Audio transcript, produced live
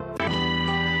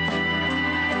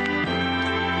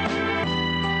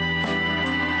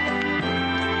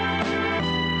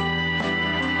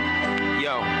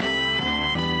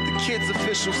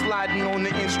official, sliding on the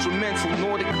instrumental.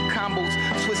 Nordic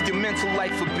combos, twist your mental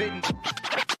like forbidden.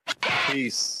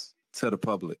 Peace to the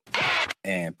public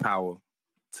and power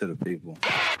to the people.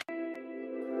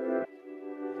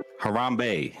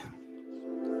 Harambe,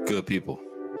 good people.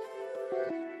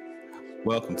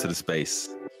 Welcome to the space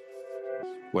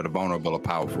where the vulnerable are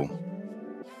powerful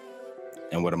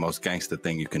and where the most gangster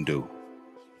thing you can do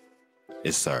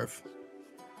is serve.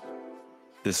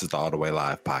 This is the All the Way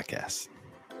Live podcast.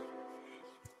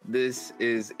 This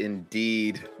is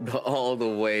indeed the All the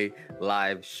Way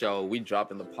Live show. We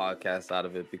dropping the podcast out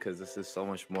of it because this is so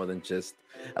much more than just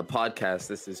a podcast.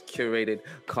 This is curated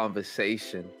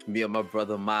conversation. Me and my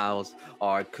brother Miles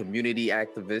are community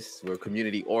activists. We're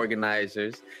community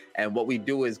organizers. And what we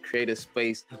do is create a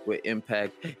space where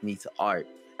impact meets art.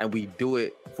 And we do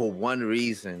it for one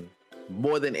reason.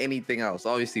 More than anything else.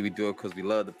 Obviously, we do it because we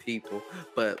love the people,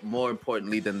 but more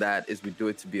importantly than that is we do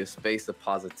it to be a space of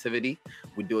positivity.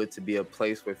 We do it to be a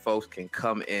place where folks can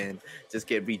come in, just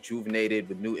get rejuvenated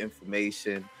with new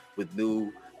information, with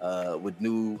new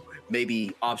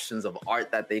maybe options of art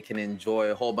that they can enjoy,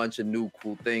 a whole bunch of new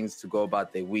cool things to go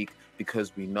about their week,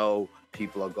 because we know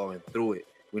people are going through it.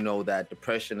 We know that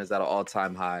depression is at an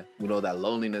all-time high. We know that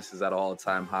loneliness is at an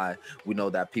all-time high. We know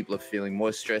that people are feeling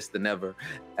more stressed than ever.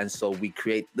 And so we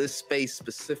create this space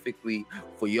specifically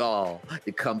for y'all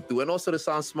to come through and also to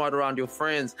sound smart around your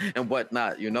friends and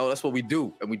whatnot. You know, that's what we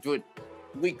do. And we do it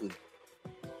weekly.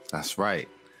 That's right.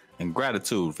 And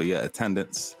gratitude for your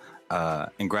attendance.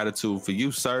 And gratitude for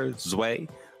you, sir, Zway.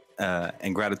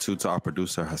 And gratitude to our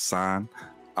producer, Hassan.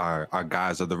 Our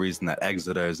guys are the reason that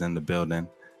Exeter is in the building.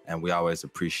 And we always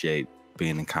appreciate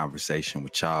being in conversation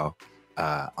with y'all.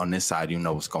 On this side, you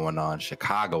know what's going on.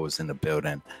 Chicago is in the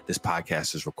building. This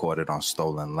podcast is recorded on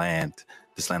stolen land.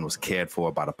 This land was cared for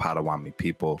by the Potawatomi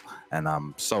people. And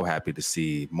I'm so happy to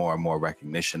see more and more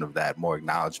recognition of that, more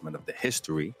acknowledgement of the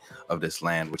history of this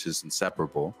land, which is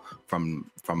inseparable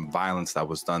from violence that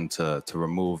was done to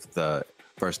remove the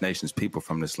First Nations people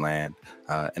from this land,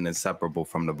 and inseparable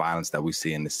from the violence that we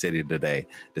see in the city today,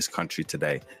 this country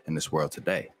today, and this world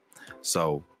today.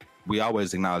 So we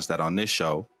always acknowledge that on this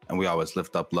show, and we always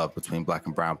lift up love between Black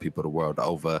and brown people the world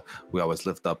over. We always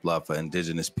lift up love for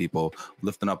Indigenous people,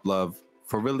 lifting up love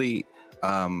for really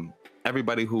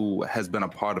everybody who has been a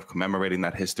part of commemorating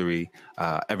that history,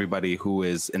 everybody who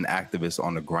is an activist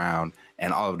on the ground,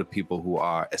 and all of the people who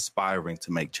are aspiring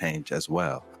to make change as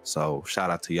well. So shout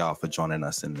out to y'all for joining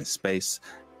us in this space.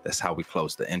 That's how we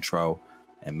close the intro.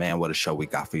 And man, what a show we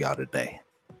got for y'all today.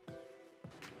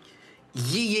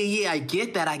 Yeah, I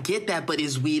get that. But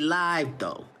is we live,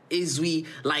 though? Is we,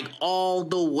 like, all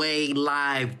the way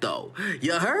live, though?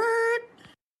 You heard?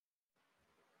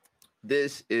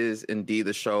 This is indeed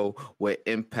the show where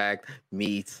impact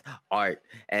meets art.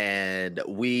 And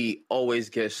we always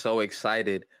get so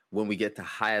excited when we get to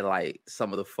highlight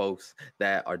some of the folks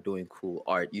that are doing cool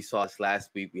art. You saw us last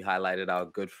week. We highlighted our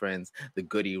good friends, the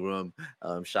Goody Room.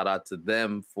 Shout out to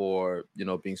them for,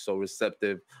 being so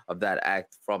receptive of that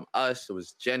act from us. It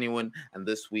was genuine. And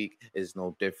this week is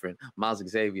no different. Miles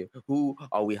Xavier, who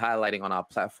are we highlighting on our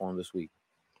platform this week?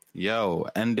 Yo,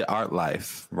 ND Art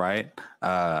Life, right?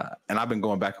 And I've been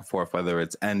going back and forth whether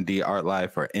it's ND Art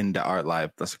Life or Ind Art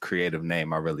Life. That's a creative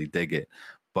name. I really dig it.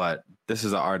 But this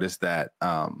is an artist that,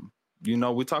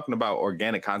 we're talking about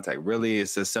organic contact. Really,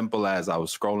 it's as simple as I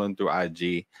was scrolling through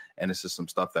IG, and it's just some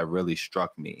stuff that really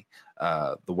struck me.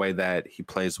 The way that he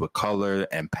plays with color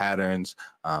and patterns,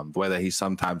 the way that he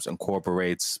sometimes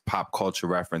incorporates pop culture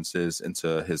references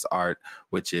into his art,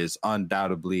 which is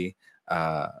undoubtedly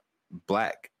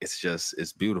Black.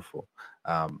 It's beautiful.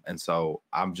 And so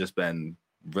I've just been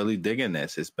really digging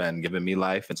this. It's been giving me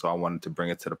life. And so I wanted to bring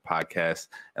it to the podcast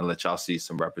and let y'all see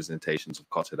some representations of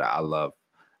culture that I love.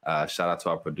 Shout out to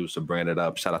our producer, bringing it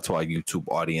up. Shout out to our YouTube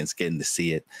audience getting to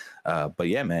see it. But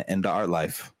yeah, man, In the Art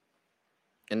Life.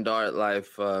 In the Art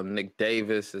Life, Nick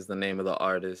Davis is the name of the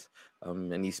artist.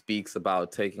 And he speaks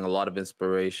about taking a lot of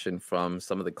inspiration from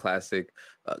some of the classic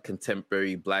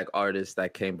contemporary Black artists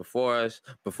that came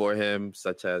before him,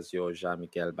 such as your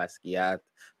Jean-Michel Basquiat.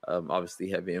 Obviously,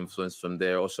 heavy influence from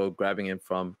there. Also grabbing it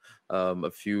from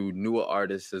a few newer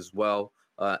artists as well.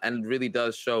 And it really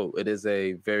does show. It is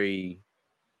a very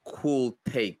cool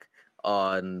take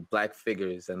on Black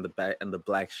figures and the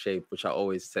Black shape, which I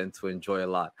always tend to enjoy a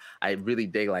lot. I really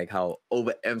dig like how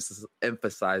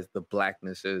overemphasized the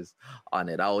Blackness is on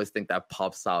it. I always think that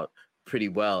pops out pretty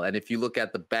well. And if you look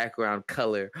at the background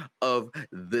color of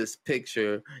this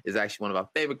picture, is actually one of our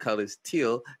favorite colors,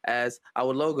 teal, as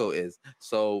our logo is.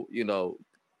 So,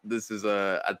 this is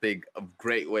I think a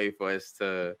great way for us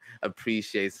to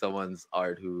appreciate someone's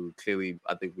art who clearly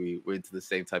I think we're into the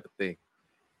same type of thing.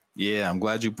 Yeah, I'm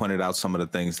glad you pointed out some of the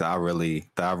things that I really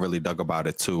dug about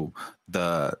it too.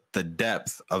 The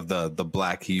depth of the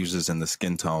black he uses in the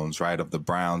skin tones, right? Of the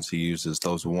browns he uses,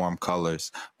 those warm colors,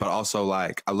 but also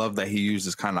like I love that he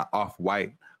uses kind of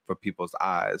off-white for people's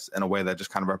eyes in a way that just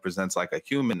kind of represents like a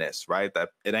humanness, right? That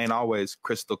it ain't always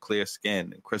crystal clear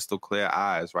skin and crystal clear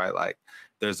eyes, right? Like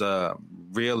there's a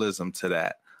realism to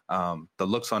that. The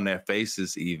looks on their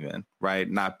faces, even, right?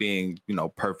 Not being,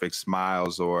 perfect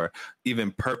smiles or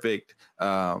even perfect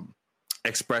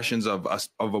expressions of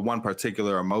a one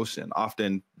particular emotion,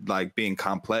 often like being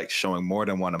complex, showing more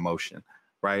than one emotion,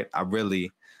 right? I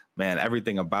really, man,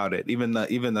 everything about it, even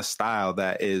the style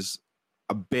that is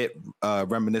a bit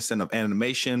reminiscent of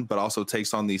animation, but also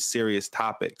takes on these serious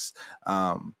topics.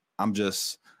 I'm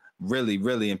just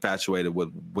really infatuated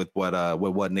with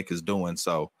what Nick is doing.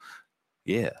 So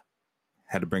yeah,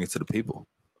 had to bring it to the people.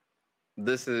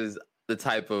 This is the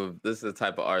type of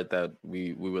art that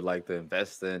we would like to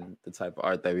invest in, the type of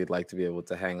art that we'd like to be able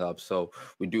to hang up. So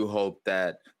we do hope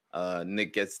that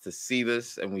Nick gets to see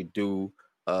this, and we do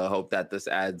hope that this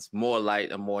adds more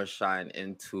light and more shine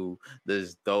into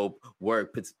this dope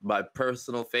work. My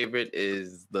personal favorite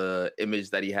is the image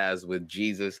that he has with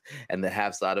Jesus, and the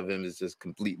half side of him is just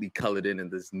completely colored in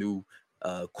this new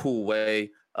cool way.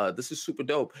 This is super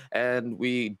dope, and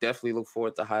we definitely look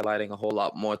forward to highlighting a whole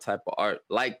lot more type of art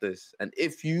like this. And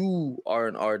if you are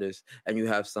an artist and you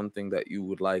have something that you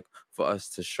would like for us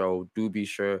to show, do be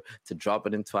sure to drop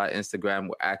it into our Instagram.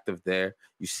 We're active there.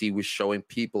 You see, we're showing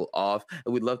people off,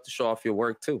 and we'd love to show off your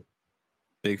work too.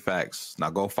 Big facts. Now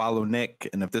go follow Nick,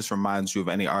 and if this reminds you of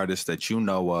any artists that you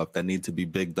know of that need to be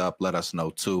bigged up, let us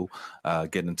know too.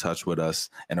 Get in touch with us,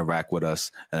 interact with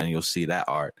us, and then you'll see that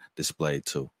art displayed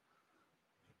too.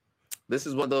 This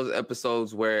is one of those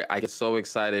episodes where I get so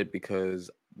excited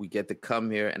because we get to come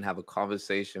here and have a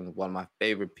conversation with one of my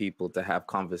favorite people to have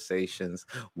conversations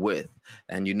with.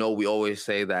 And we always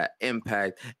say that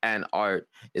impact and art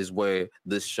is where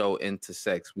this show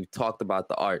intersects. We've talked about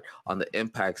the art on the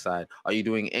impact side. Are you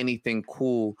doing anything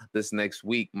cool this next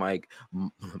week, Miles,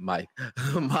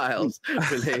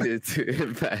 related to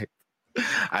impact?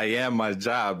 I am my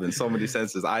job in so many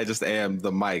senses. I just am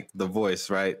the mic, the voice,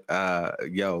 right?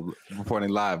 Reporting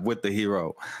live with the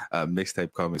hero.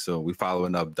 Mixtape coming soon. We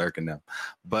following up Dirk and them.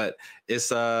 But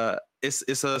it's a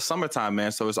summertime,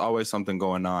 man. So it's always something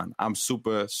going on. I'm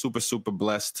super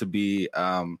blessed to be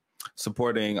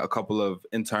supporting a couple of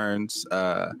interns,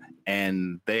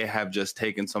 and they have just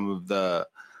taken some of the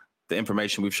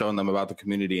information we've shown them about the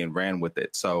community and ran with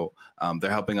it. So they're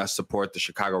helping us support the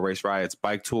Chicago Race Riots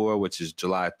bike tour, which is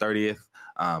July 30th.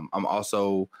 I'm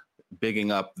also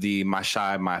bigging up the My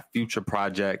Shy, My Future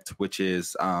project, which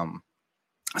is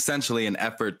essentially an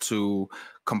effort to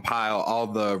compile all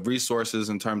the resources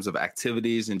in terms of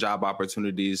activities and job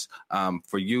opportunities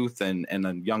for youth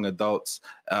and young adults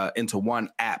into one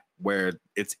app where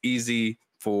it's easy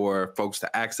for folks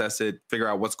to access it, figure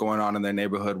out what's going on in their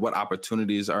neighborhood, what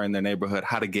opportunities are in their neighborhood,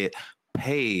 how to get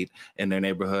paid in their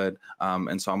neighborhood.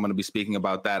 And so I'm going to be speaking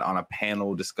about that on a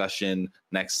panel discussion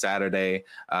next Saturday.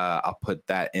 I'll put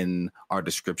that in our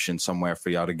description somewhere for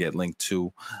y'all to get linked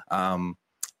to.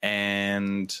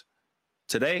 And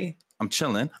today I'm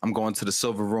chilling. I'm going to the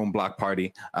Silver Room block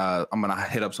party. I'm going to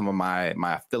hit up some of my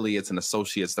affiliates and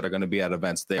associates that are going to be at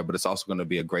events there, but it's also going to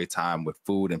be a great time with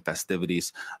food and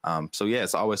festivities. So yeah,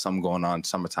 it's always something going on.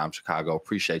 Summertime Chicago.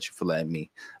 Appreciate you for letting me,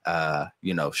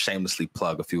 shamelessly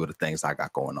plug a few of the things I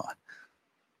got going on.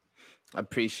 I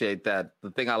appreciate that.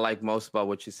 The thing I like most about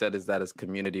what you said is that it's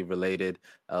community related.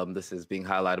 This is being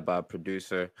highlighted by a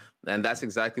producer. And that's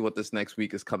exactly what this next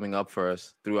week is coming up for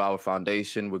us. Through our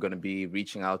foundation, we're going to be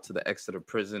reaching out to the Exeter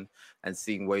prison and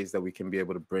seeing ways that we can be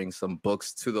able to bring some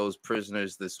books to those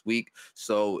prisoners this week.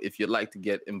 So if you'd like to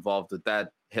get involved with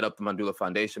that, hit up the Mandula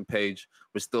Foundation page.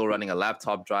 We're still running a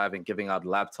laptop drive and giving out a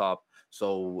laptop.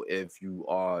 So if you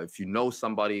know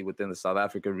somebody within the South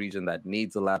Africa region that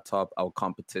needs a laptop, our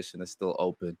competition is still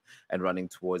open and running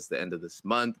towards the end of this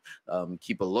month.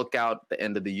 Keep a lookout. At the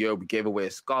end of the year, we gave away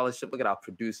a scholarship. Look at our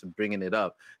producer bringing it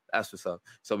up. That's what's up.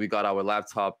 So we got our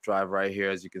laptop drive right here,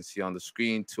 as you can see on the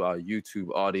screen, to our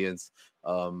YouTube audience.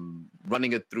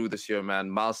 Running it through this year, man.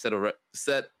 Miles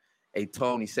set a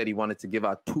tone. He said he wanted to give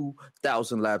out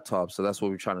 2,000 laptops. So that's what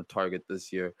we're trying to target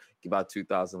this year. Give out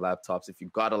 2,000 laptops. If you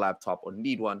got a laptop or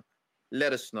need one,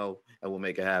 let us know and we'll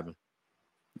make it happen.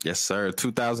 Yes, sir.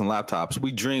 2,000 laptops.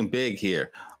 We dream big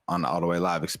here on the All the Way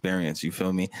Live experience. You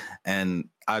feel me? And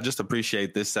I just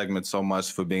appreciate this segment so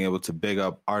much for being able to big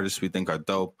up artists we think are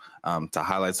dope, to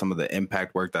highlight some of the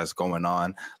impact work that's going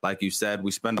on. Like you said,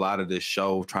 we spend a lot of this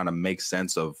show trying to make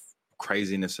sense of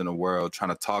craziness in the world, trying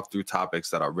to talk through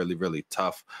topics that are really, really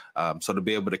tough. So to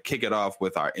be able to kick it off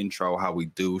with our intro, how we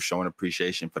do, showing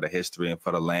appreciation for the history and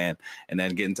for the land, and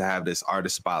then getting to have this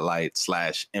artist spotlight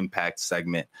 / impact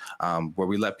segment, where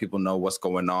we let people know what's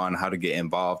going on, how to get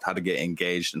involved, how to get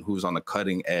engaged, and who's on the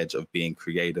cutting edge of being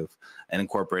creative and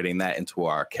incorporating that into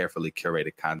our carefully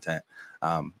curated content.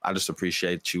 I just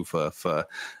appreciate you for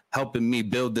helping me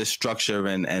build this structure,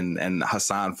 and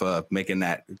Hassan for making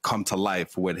that come to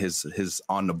life with his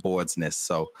on the boardsness.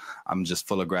 So I'm just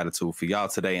full of gratitude for y'all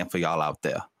today and for y'all out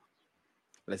there.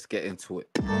 Let's get into it.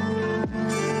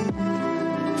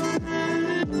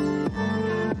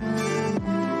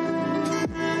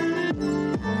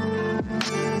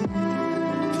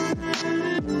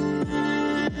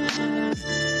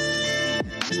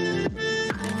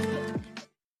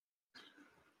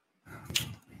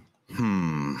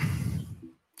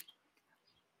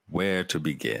 Where to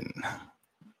begin?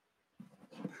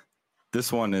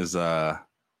 This one is yeah,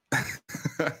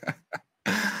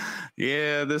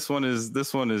 this one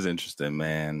is interesting,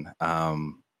 man.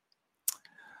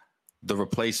 The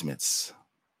replacement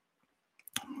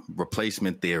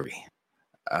theory.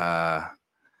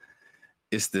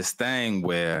 It's this thing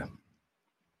where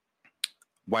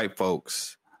white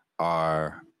folks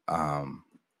are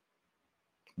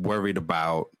worried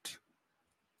about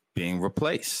being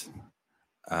replaced.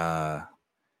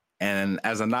 And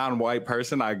as a non-white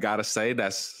person, I gotta say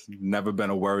that's never been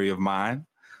a worry of mine.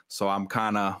 So I'm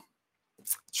kind of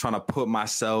trying to put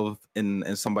myself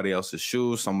in somebody else's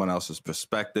shoes, someone else's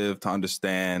perspective, to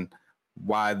understand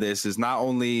why this is not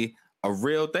only a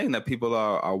real thing that people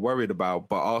are worried about,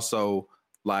 but also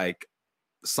like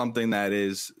something that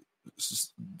is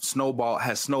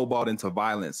has snowballed into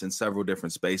violence in several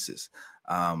different spaces.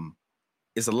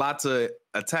 It's a lot to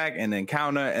attack and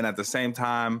encounter, and at the same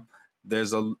time,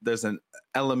 there's an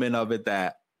element of it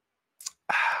that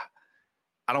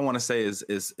I don't want to say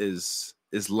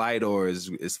is light or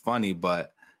is funny,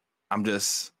 but I'm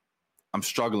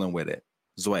struggling with it.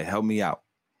 Zoe, help me out.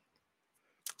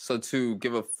 So to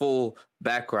give a full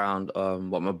background,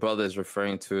 what my brother is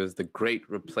referring to is the Great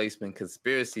Replacement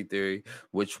conspiracy theory,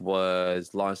 which was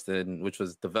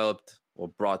developed or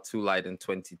brought to light in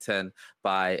 2010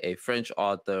 by a French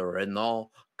author, Renaud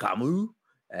Camus,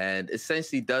 and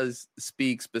essentially does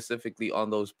speak specifically on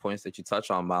those points that you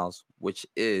touch on, Miles, which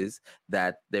is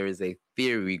that there's a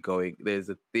theory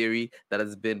that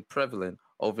has been prevalent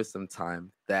over some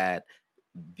time that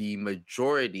the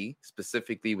majority,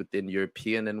 specifically within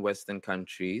European and Western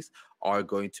countries, are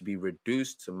going to be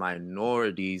reduced to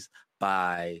minorities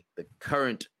by the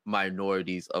current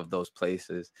minorities of those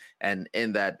places. And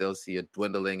in that, they'll see a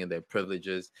dwindling in their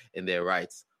privileges, in their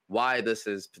rights. Why this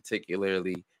is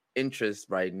particularly interest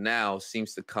right now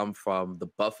seems to come from the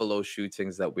Buffalo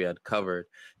shootings that we had covered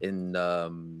in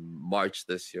March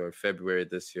this year, February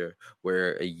this year,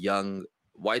 where a young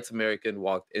white American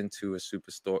walked into a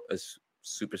superstore.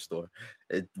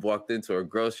 It walked into a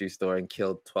grocery store and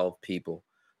killed 12 people.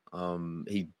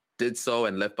 He did so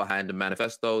and left behind a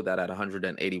manifesto that had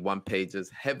 181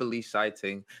 pages, heavily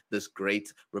citing this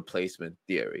great replacement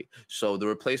theory. So the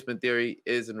replacement theory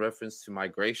is in reference to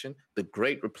migration. The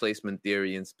great replacement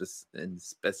theory in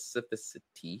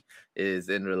specificity is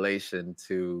in relation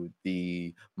to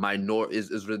the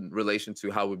is in relation to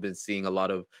how we've been seeing a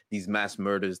lot of these mass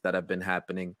murders that have been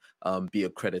happening be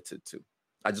accredited to.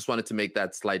 I just wanted to make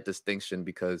that slight distinction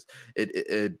because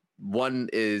it one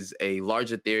is a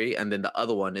larger theory, and then the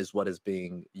other one is what is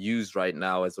being used right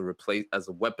now as a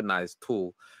weaponized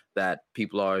tool that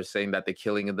people are saying that they're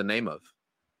killing in the name of.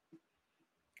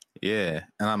 Yeah,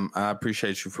 and I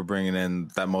appreciate you for bringing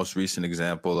in that most recent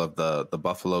example of the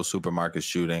Buffalo supermarket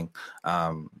shooting.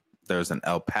 There's an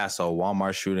El Paso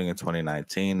Walmart shooting in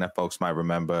 2019 that folks might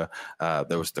remember.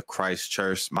 There was the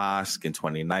Christchurch Mosque in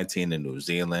 2019 in New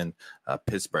Zealand,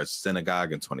 Pittsburgh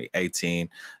Synagogue in 2018.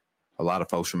 A lot of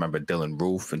folks remember Dylan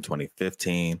Roof in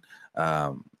 2015.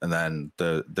 And then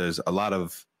there's a lot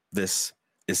of this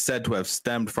is said to have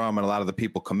stemmed from, and a lot of the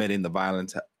people committing the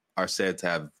violence are said to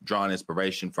have drawn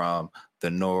inspiration from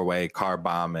the Norway car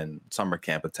bomb and summer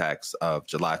camp attacks of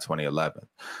July 2011.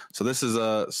 So this is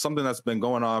something that's been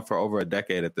going on for over a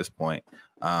decade at this point,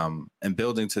 and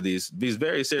building to these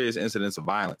very serious incidents of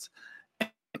violence.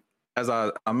 As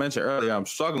I mentioned earlier, I'm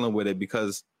struggling with it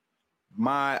because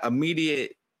my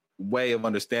immediate way of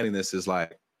understanding this is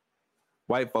like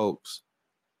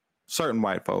certain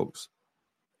white folks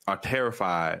are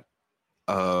terrified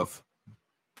of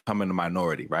becoming a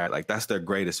minority, right? Like that's their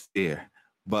greatest fear.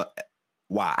 But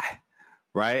why?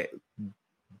 Right?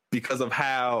 Because of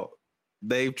how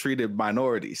they've treated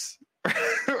minorities.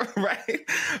 Right?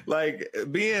 Like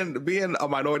being a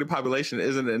minority population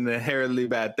isn't an inherently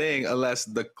bad thing unless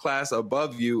the class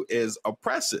above you is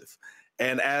oppressive.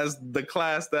 And as the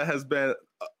class that has been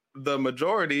the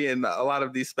majority in a lot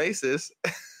of these spaces,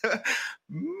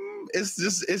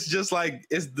 it's just like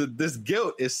this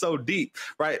guilt is so deep,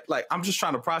 right? Like I'm just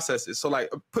trying to process it. So like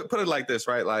put it like this,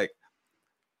 right? Like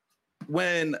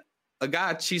when a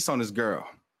guy cheats on his girl,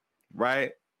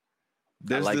 right?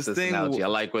 There's this thing analogy. I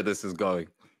like where this is going.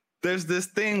 There's this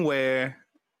thing where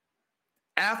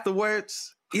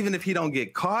afterwards, even if he don't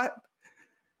get caught,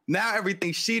 now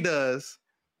everything she does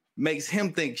makes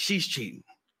him think she's cheating,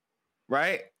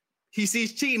 right? He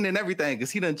sees cheating and everything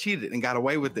because he done cheated and got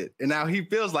away with it. And now he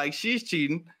feels like she's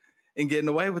cheating and getting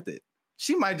away with it.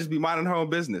 She might just be minding her own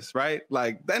business, right?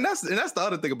 Like, and that's the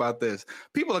other thing about this.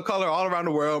 People of color all around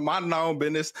the world minding our own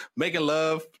business, making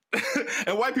love,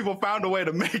 and white people found a way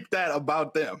to make that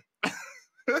about them.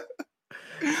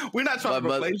 We're not trying to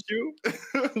replace you.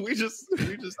 we just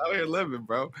out here living,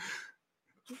 bro.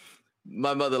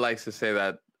 My mother likes to say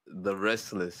that the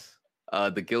restless,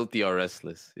 the guilty are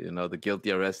restless. You know, the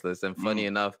guilty are restless. And funny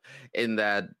enough, in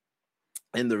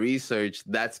the research,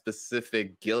 that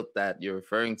specific guilt that you're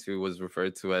referring to was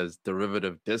referred to as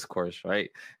derivative discourse,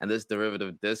 right? And this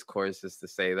derivative discourse is to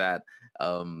say that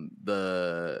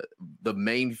the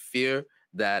main fear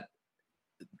that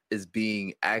is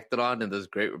being acted on in this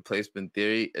great replacement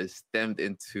theory is stemmed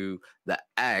into the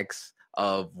acts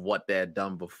of what they had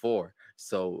done before.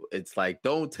 So it's like,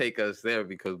 don't take us there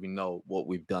because we know what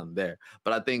we've done there.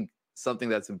 But I think something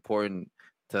that's important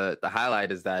to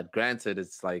highlight is that, granted,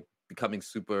 it's like becoming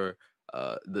super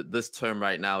this term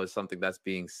right now is something that's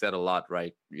being said a lot,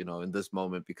 right? You know, in this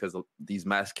moment, because these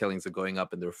mass killings are going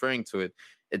up and they're referring to it.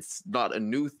 It's not a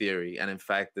new theory, and in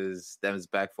fact, this stems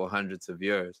back for hundreds of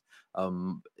years.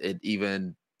 It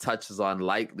even touches on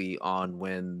lightly on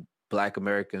when Black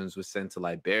Americans were sent to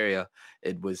Liberia.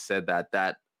 It was said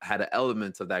that had an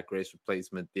element of that race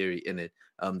replacement theory in it.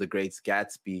 The Great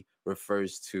Gatsby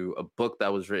refers to a book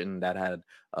that was written that had,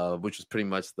 which was pretty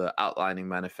much the outlining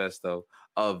manifesto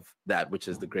of that, which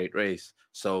is the Great Race.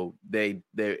 So there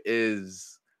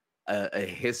is a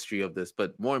history of this,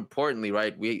 but more importantly,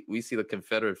 right, we see the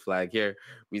Confederate flag here,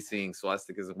 we seeing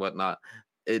swastikas and whatnot.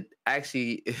 It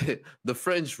actually, the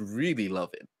French really love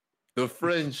it. The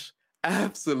French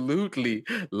absolutely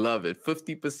love it.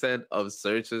 50% of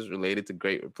searches related to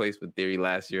Great Replacement theory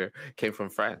last year came from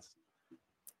France.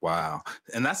 Wow.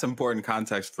 And that's important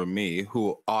context for me,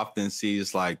 who often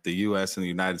sees like the US and the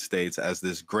United States as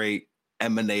this great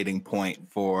emanating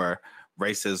point for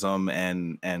racism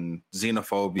and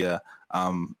xenophobia.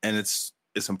 And it's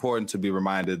important to be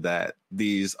reminded that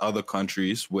these other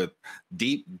countries with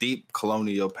deep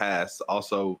colonial past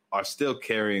also are still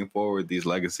carrying forward these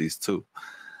legacies too.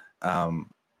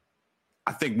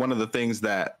 I think one of the things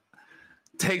that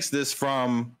takes this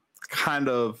from kind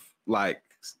of like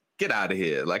get out of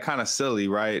here, like kind of silly,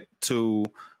 right, to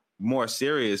more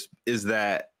serious is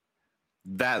that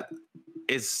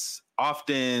it's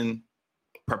often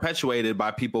perpetuated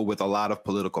by people with a lot of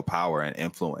political power and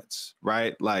influence,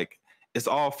 right? Like it's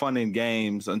all fun and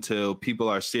games until people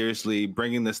are seriously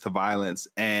bringing this to violence,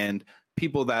 and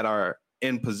people that are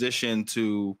in position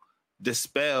to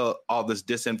dispel all this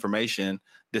disinformation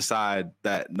decide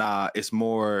that, nah, it's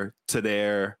more to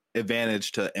their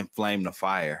advantage to inflame the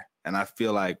fire. And I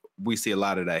feel like we see a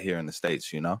lot of that here in the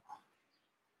States, you know?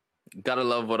 Gotta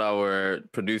love what our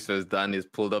producer has done is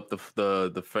pulled up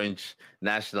the French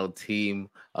national team,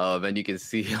 and you can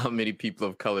see how many people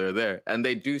of color are there. And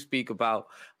they do speak about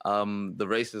the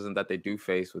racism that they do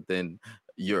face within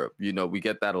Europe. You know, we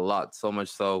get that a lot, so much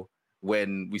so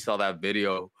when we saw that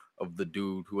video of the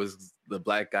dude who was the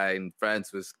Black guy in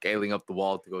France was scaling up the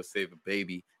wall to go save a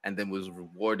baby and then was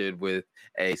rewarded with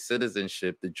a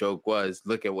citizenship. The joke was,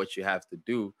 look at what you have to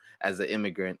do as an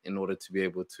immigrant in order to be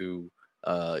able to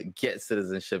get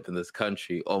citizenship in this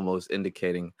country, almost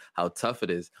indicating how tough it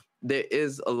is. There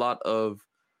is a lot of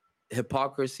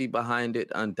hypocrisy behind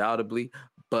it, undoubtedly,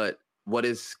 but what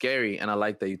is scary, and I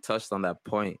like that you touched on that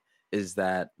point, is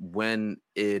that when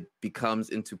it becomes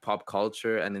into pop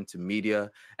culture and into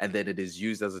media, and then it is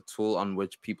used as a tool on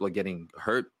which people are getting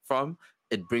hurt from,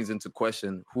 it brings into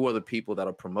question who are the people that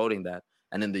are promoting that.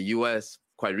 And in the US,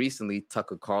 quite recently,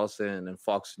 Tucker Carlson and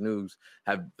Fox News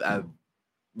have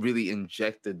really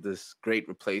injected this great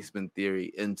replacement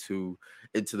theory into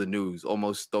the news,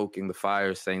 almost stoking the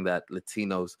fire, saying that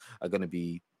Latinos are going to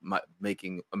be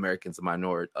making Americans a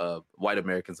minority, white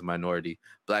Americans a minority,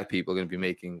 black people are going to be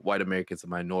making white Americans a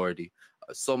minority.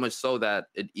 So much so that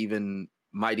it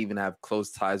might even have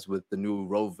close ties with the new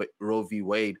Roe v.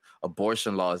 Wade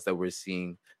abortion laws that we're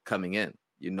seeing coming in.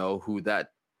 You know, who that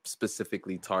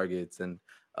specifically targets, and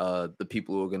the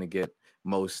people who are going to get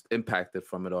most impacted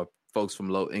from it are folks from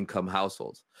low income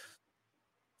households.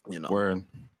 You know, Word.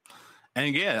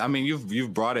 And yeah, I mean,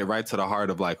 you've brought it right to the heart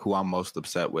of like who I'm most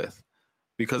upset with,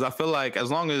 because I feel like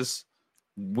as long as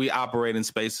we operate in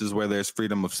spaces where there's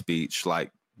freedom of speech,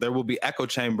 like there will be echo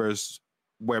chambers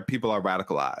where people are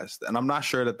radicalized, and I'm not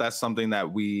sure that that's something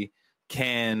that we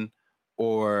can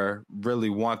or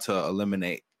really want to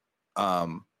eliminate.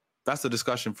 That's a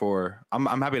discussion for. I'm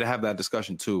happy to have that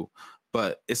discussion too,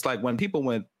 but it's like when people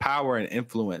with power and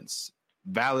influence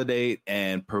validate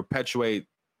and perpetuate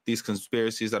these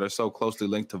conspiracies that are so closely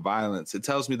linked to violence, it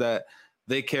tells me that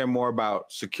they care more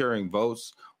about securing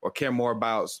votes or care more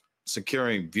about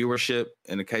securing viewership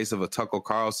in the case of a Tucker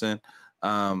Carlson,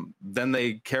 then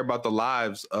they care about the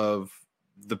lives of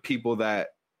the people that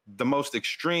the most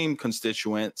extreme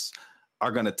constituents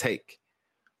are going to take.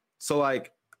 So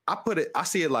like I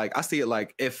see it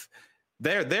like if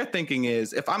their thinking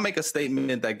is, if I make a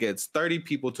statement that gets 30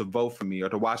 people to vote for me or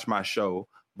to watch my show,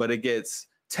 but it gets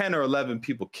 10 or 11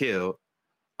 people killed,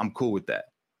 I'm cool with that.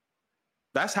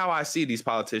 That's how I see these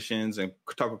politicians and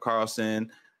Tucker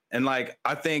Carlson. And like,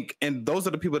 I think, and those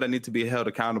are the people that need to be held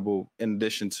accountable in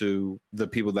addition to the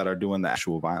people that are doing the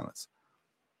actual violence.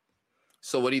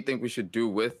 So what do you think we should do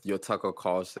with your Tucker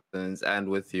Carlsons and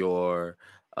with your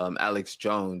Alex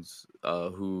Jones,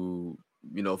 who,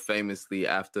 you know, famously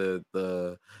after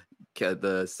the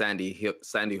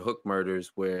Sandy Hook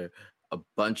murders, where a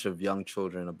bunch of young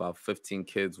children, about 15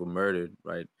 kids, were murdered,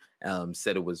 right?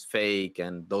 Said it was fake,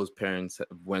 and those parents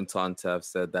went on to have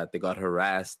said that they got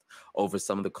harassed over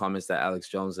some of the comments that Alex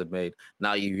Jones had made.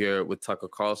 Now you hear it with Tucker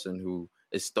Carlson, who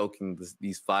is stoking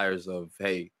these fires of,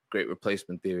 hey, great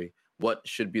replacement theory. What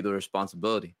should be the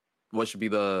responsibility? What should be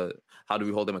how do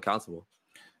we hold them accountable?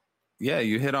 Yeah,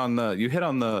 you hit on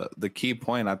the key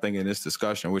point, I think, in this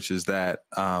discussion, which is that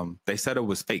they said it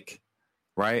was fake,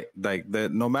 right? Like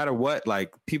that, no matter what,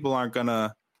 like people aren't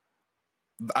gonna.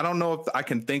 I don't know if I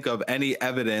can think of any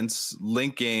evidence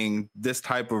linking this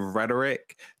type of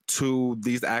rhetoric to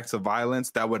these acts of violence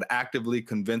that would actively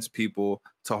convince people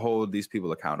to hold these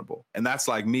people accountable. And that's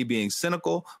like me being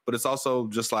cynical, but it's also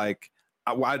just like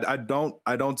I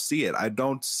don't see it. I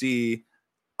don't see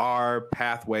our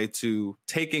pathway to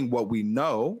taking what we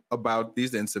know about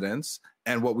these incidents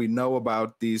and what we know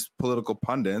about these political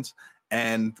pundits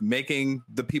and making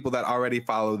the people that already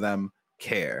follow them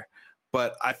care.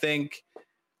 But I think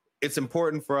it's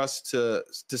important for us to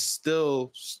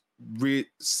still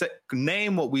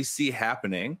name what we see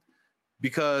happening,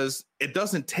 because it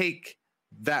doesn't take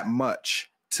that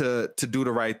much to do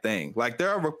the right thing. Like there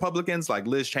are Republicans like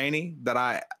Liz Cheney that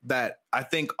I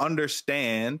think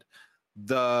understand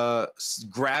the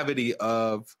gravity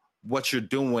of what you're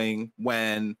doing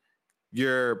when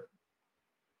you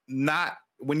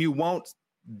won't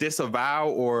disavow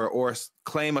or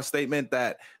claim a statement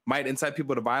that might incite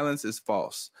people to violence is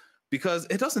false. Because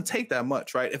it doesn't take that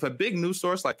much, right? If a big news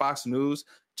source like Fox News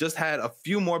just had a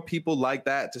few more people like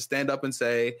that to stand up and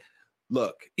say,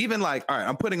 look, even like, all right,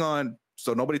 I'm putting on,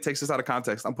 so nobody takes this out of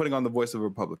context, I'm putting on the voice of a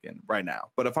Republican right now.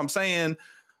 But if I'm saying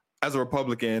as a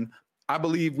Republican, I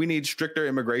believe we need stricter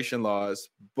immigration laws,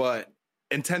 but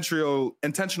intentional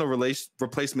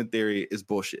replacement theory is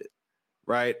bullshit,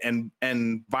 right?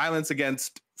 And violence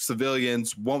against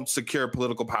civilians won't secure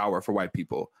political power for white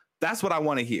people. That's what I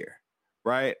want to hear,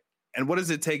 right? And what does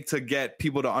it take to get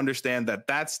people to understand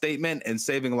that statement and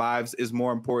saving lives is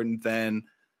more important than,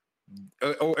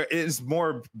 or is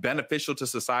more beneficial to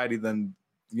society than,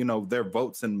 you know, their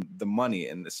votes and the money?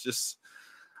 And it's just,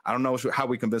 I don't know how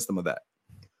we convince them of that.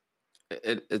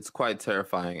 It's quite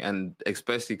terrifying, and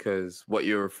especially because what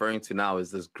you're referring to now is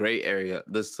this gray area,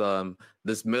 this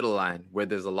middle line where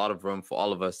there's a lot of room for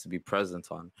all of us to be present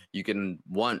on. You can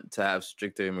want to have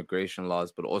stricter immigration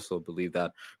laws, but also believe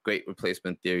that great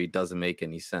replacement theory doesn't make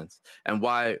any sense. And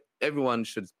why everyone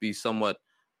should be somewhat,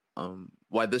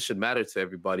 why this should matter to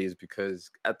everybody is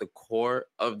because at the core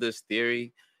of this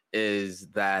theory is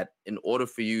that in order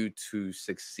for you to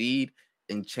succeed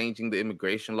in changing the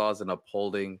immigration laws and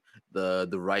upholding the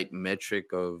right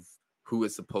metric of who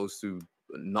is supposed to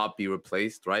not be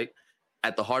replaced, right?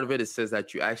 At the heart of it, it says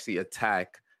that you actually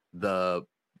attack the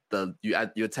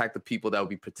you attack the people that will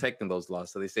be protecting those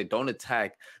laws. So they say don't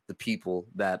attack the people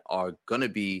that are gonna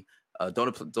be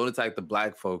don't attack the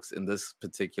black folks in this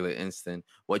particular instant.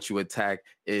 What you attack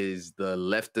is the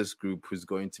leftist group who's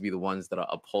going to be the ones that are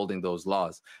upholding those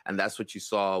laws. And that's what you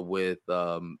saw with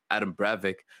Adam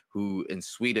Breivik, who in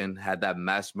Sweden had that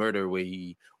mass murder where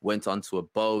he went onto a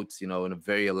boat, in a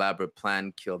very elaborate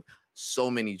plan, killed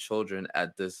so many children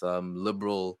at this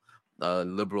liberal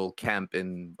camp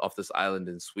off this island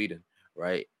in Sweden,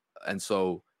 right? And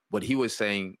so what he was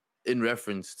saying in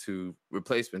reference to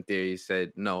replacement theory, he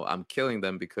said, no, I'm killing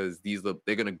them because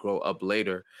they're going to grow up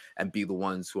later and be the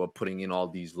ones who are putting in all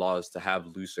these laws to have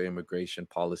looser immigration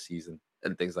policies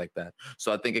and things like that.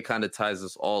 So I think it kind of ties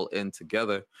us all in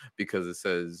together because it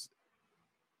says,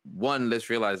 one,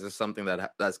 let's realize it's something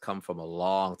that's come from a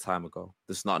long time ago.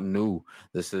 This is not new.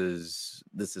 This is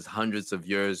hundreds of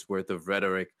years worth of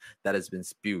rhetoric that has been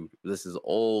spewed. This is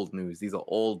old news. These are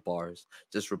old bars,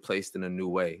 just replaced in a new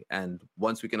way. And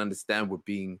once we can understand we're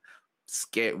being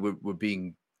scared, we're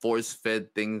being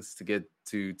force-fed things to get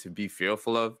to be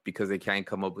fearful of because they can't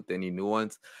come up with any new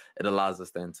ones, it allows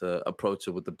us then to approach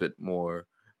it with a bit more,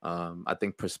 I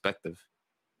think, perspective.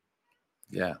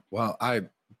 Yeah. Well, I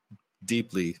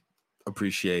deeply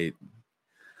appreciate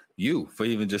you for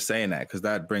even just saying that, because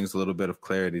that brings a little bit of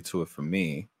clarity to it for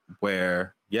me,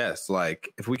 where yes,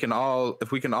 like if we can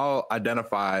all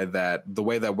identify that the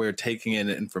way that we're taking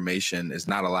in information is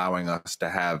not allowing us to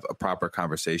have a proper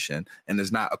conversation and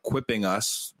is not equipping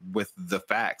us with the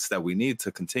facts that we need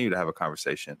to continue to have a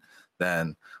conversation,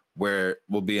 then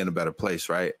we'll be in a better place,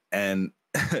 right? And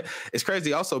it's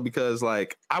crazy also because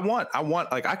like I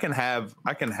can have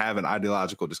an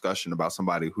ideological discussion about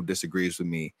somebody who disagrees with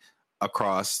me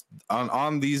across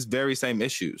on these very same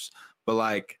issues, but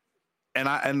like and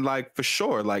for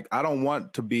sure, like I don't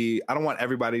want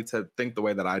everybody to think the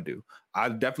way that I do. I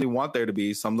definitely want there to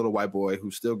be some little white boy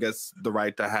who still gets the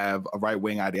right to have a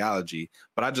right-wing ideology,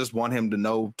 but I just want him to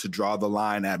know to draw the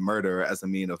line at murder as a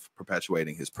mean of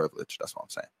perpetuating his privilege. That's what I'm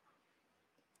saying.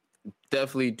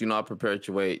 Definitely do not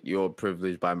perpetuate your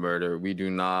privilege by murder. We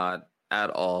do not at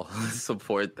all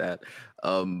support that.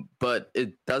 But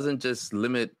it doesn't just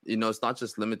limit, it's not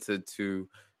just limited to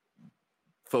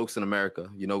folks in America.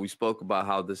 We spoke about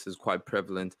how this is quite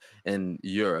prevalent in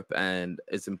Europe, and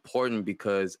it's important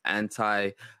because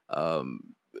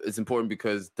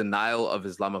denial of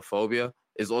Islamophobia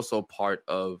is also part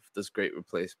of this great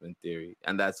replacement theory.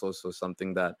 And that's also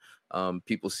something that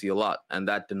people see a lot. And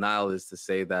that denial is to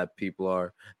say that people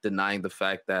are denying the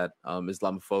fact that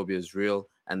Islamophobia is real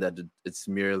and that it's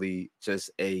merely just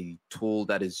a tool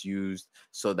that is used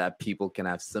so that people can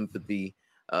have sympathy.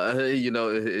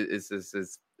 It's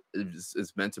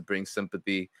meant to bring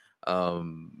sympathy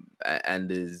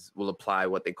and will apply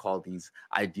what they call these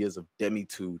ideas of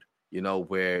demitude,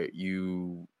 where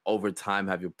you over time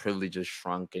have your privileges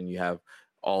shrunk and you have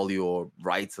all your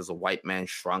rights as a white man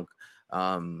shrunk.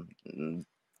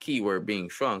 Keyword being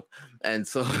shrunk. And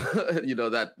so,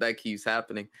 that keeps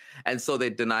happening. And so they're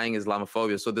denying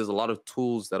Islamophobia. So there's a lot of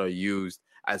tools that are used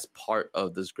as part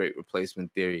of this great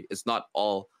replacement theory. It's not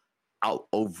all out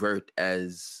overt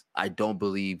as I don't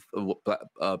believe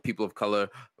people of color,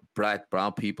 black,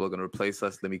 brown people are going to replace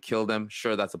us. Let me kill them.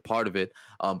 Sure, that's a part of it.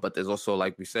 But there's also,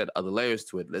 like we said, other layers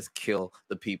to it. Let's kill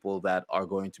the people that are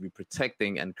going to be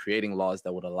protecting and creating laws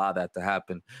that would allow that to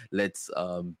happen. Let's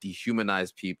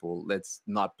dehumanize people. Let's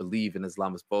not believe in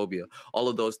Islamophobia. All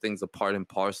of those things are part and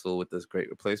parcel with this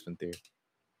great replacement theory.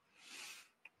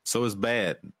 So it's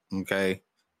bad, okay?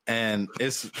 And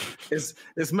it's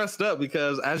messed up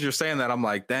because as you're saying that, I'm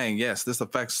like, dang, yes, this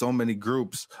affects so many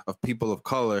groups of people of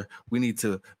color. We need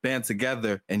to band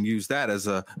together and use that as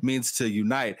a means to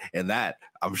unite. And that,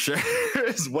 I'm sure,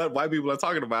 is what white people are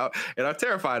talking about and are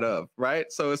terrified of,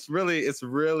 right? So it's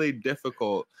really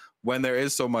difficult when there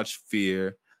is so much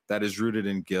fear that is rooted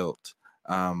in guilt.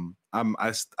 I'm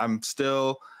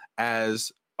still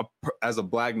as a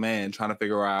black man trying to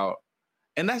figure out.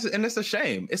 And it's a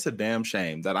shame. It's a damn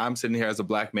shame that I'm sitting here as a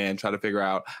black man trying to figure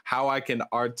out how I can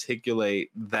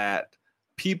articulate that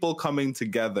people coming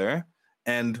together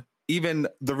and even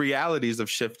the realities of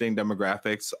shifting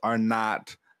demographics are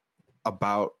not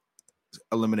about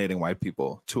eliminating white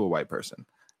people to a white person.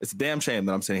 It's a damn shame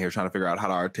that I'm sitting here trying to figure out how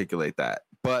to articulate that.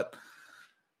 But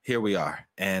here we are.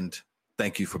 And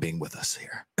thank you for being with us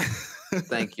here.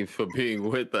 Thank you for being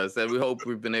with us. And we hope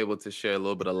we've been able to share a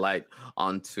little bit of light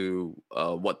onto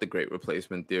what the Great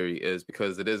Replacement Theory is,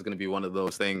 because it is going to be one of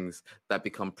those things that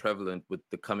become prevalent with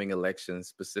the coming elections,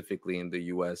 specifically in the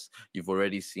US. You've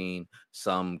already seen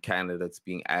some candidates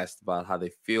being asked about how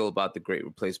they feel about the Great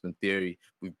Replacement Theory.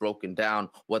 We've broken down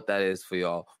what that is for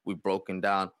y'all. We've broken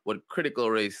down what critical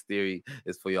race theory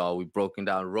is for y'all. We've broken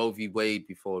down Roe v. Wade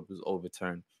before it was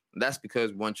overturned. And that's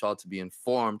because we want y'all to be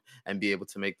informed and be able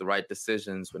to make the right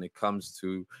decisions when it comes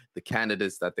to the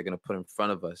candidates that they're going to put in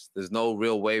front of us. There's no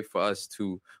real way for us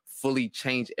to fully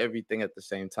change everything at the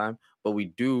same time, but we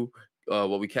do.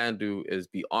 What we can do is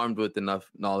be armed with enough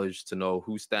knowledge to know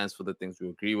who stands for the things we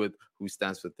agree with, who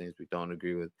stands for things we don't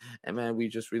agree with. And man, we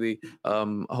just really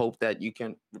hope that you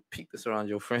can repeat this around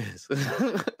your friends.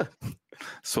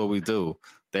 That's what we do.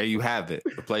 There you have it.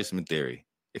 Replacement theory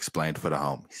explained for the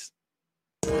homies.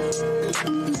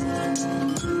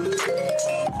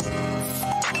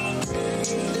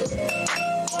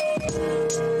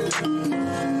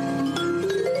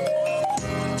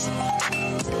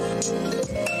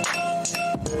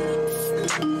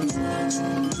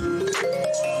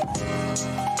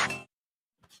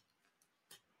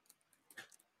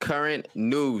 Current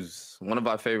news, one of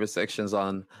our favorite sections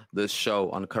on this show.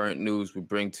 On current news, we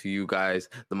bring to you guys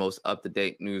the most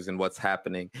up-to-date news and what's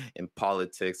happening in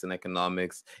politics and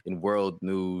economics, in world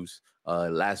news.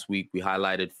 Last week, we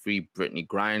highlighted Free Brittany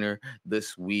Griner.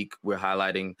 This week, we're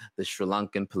highlighting the Sri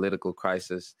Lankan political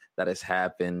crisis that has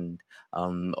happened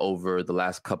over the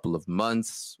last couple of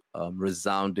months,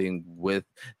 resounding with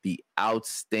the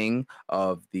ousting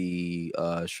of the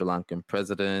Sri Lankan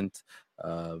president.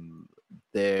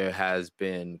 There has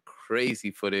been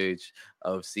crazy footage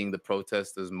of seeing the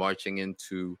protesters marching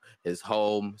into his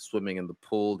home, swimming in the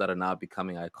pool, that are now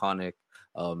becoming iconic.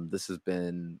 This has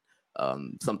been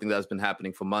something that's been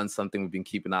happening for months, something we've been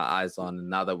keeping our eyes on. And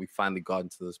now that we've finally gotten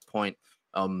to this point,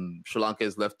 Sri Lanka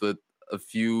is left with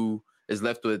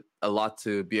a lot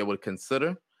to be able to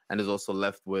consider, and is also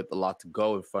left with a lot to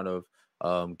go in front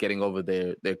of getting over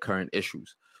their current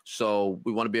issues. So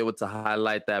we want to be able to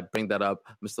highlight that, bring that up.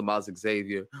 Mr. Miles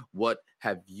Xavier, what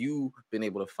have you been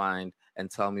able to find,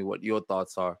 and tell me what your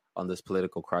thoughts are on this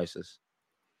political crisis?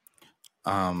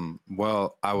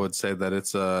 Well, I would say that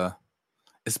it's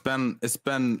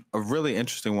been a really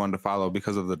interesting one to follow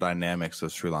because of the dynamics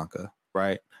of Sri Lanka,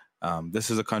 right? This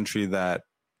is a country that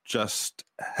just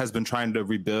has been trying to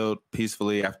rebuild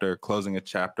peacefully after closing a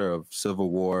chapter of civil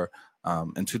war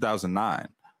in 2009,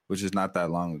 which is not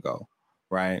that long ago.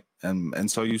 Right. And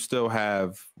so you still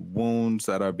have wounds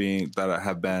that are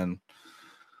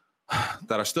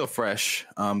still fresh,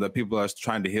 that people are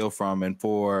trying to heal from. And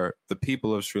for the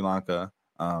people of Sri Lanka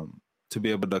to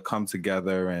be able to come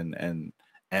together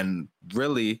and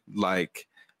really like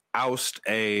oust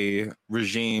a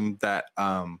regime that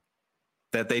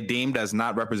they deemed as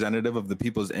not representative of the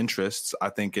people's interests, I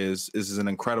think is an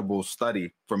incredible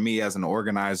study for me as an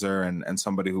organizer and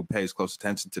somebody who pays close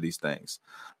attention to these things.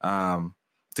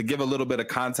 To give a little bit of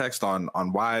context on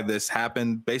why this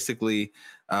happened, basically,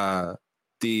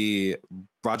 the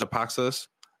Rajapaksas,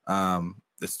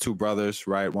 it's two brothers,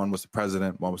 right? One was the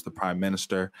president, one was the prime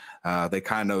minister. They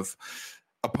kind of,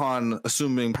 upon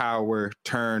assuming power,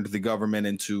 turned the government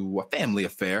into a family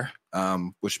affair,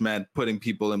 which meant putting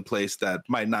people in place that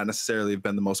might not necessarily have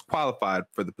been the most qualified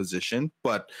for the position,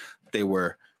 but they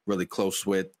were really close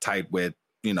with, tight with,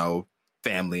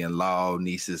 family-in-law,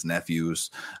 nieces, nephews.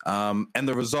 And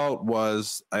the result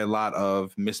was a lot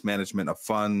of mismanagement of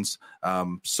funds,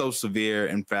 so severe,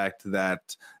 in fact,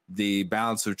 that the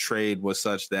balance of trade was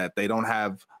such that they don't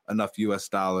have enough US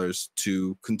dollars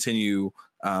to continue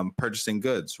purchasing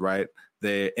goods, right?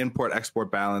 The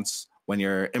import-export balance, when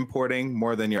you're importing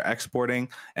more than you're exporting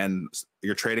and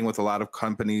you're trading with a lot of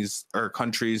companies or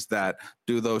countries that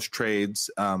do those trades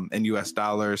in US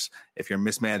dollars, if you're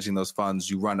mismanaging those funds,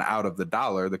 you run out of the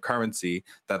dollar, the currency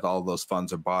that all those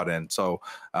funds are bought in. So,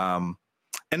 and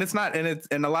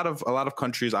a lot of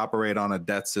countries operate on a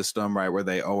debt system, right, where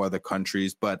they owe other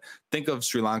countries. But think of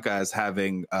Sri Lanka as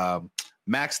having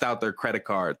maxed out their credit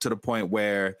card to the point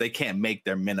where they can't make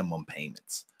their minimum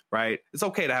payments. Right, it's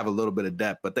okay to have a little bit of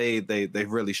debt, but they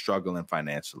really struggling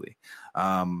financially.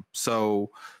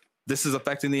 So this is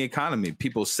affecting the economy.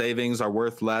 People's savings are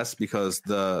worth less because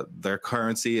their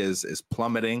currency is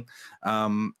plummeting,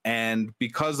 and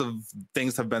because of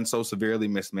things have been so severely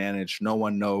mismanaged, no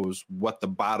one knows what the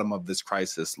bottom of this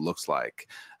crisis looks like,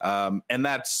 and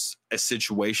that's a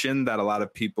situation that a lot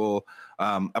of people,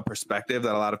 a perspective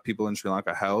that a lot of people in Sri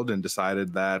Lanka held and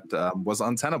decided that was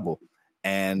untenable,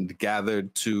 and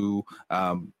gathered to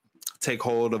take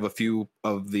hold of a few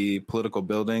of the political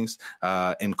buildings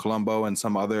in Colombo and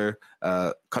some other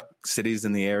cities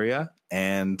in the area.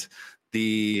 And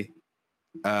the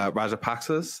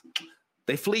Rajapaksas,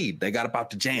 they fled. They got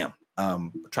about to jam,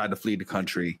 tried to flee the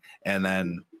country, and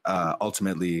then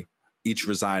ultimately each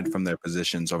resigned from their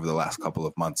positions over the last couple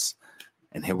of months.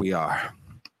 And here we are.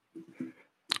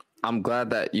 I'm glad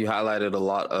that you highlighted a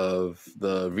lot of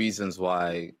the reasons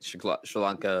why Sri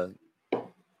Lanka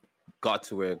got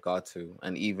to where it got to,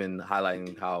 and even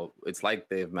highlighting how it's like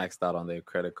they've maxed out on their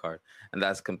credit card. And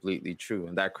that's completely true.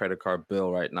 And that credit card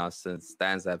bill right now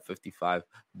stands at $55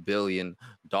 billion.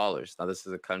 Now, this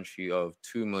is a country of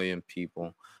 2 million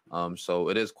people. So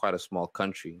it is quite a small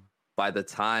country. By the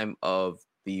time of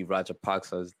the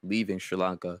Rajapaksas leaving Sri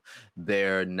Lanka,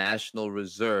 their national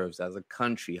reserves as a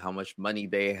country, how much money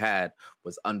they had,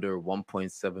 was under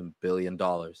 $1.7 billion.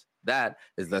 That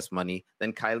is less money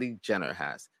than Kylie Jenner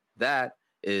has. That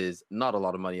is not a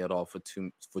lot of money at all for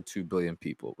 2 billion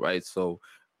people, right? So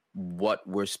what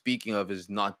we're speaking of is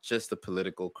not just a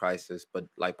political crisis, but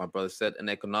like my brother said, an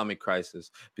economic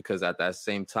crisis, because at that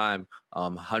same time,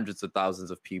 hundreds of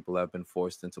thousands of people have been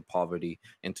forced into poverty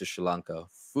into Sri Lanka.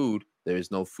 Food, there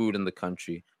is no food in the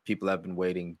country. People have been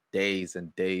waiting days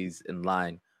and days in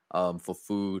line for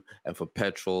food and for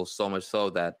petrol, so much so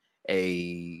that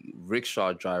a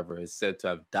rickshaw driver is said to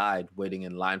have died waiting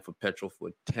in line for petrol for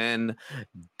 10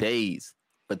 days.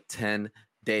 But 10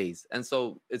 days. And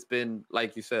so it's been,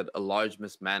 like you said, a large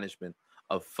mismanagement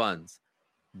of funds.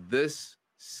 This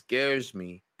scares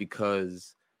me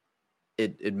because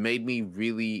it made me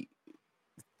really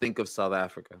think of South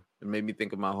Africa. It made me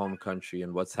think of my home country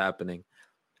and what's happening.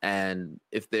 And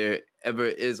if there ever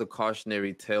is a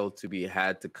cautionary tale to be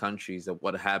had to countries of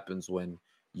what happens when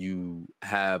you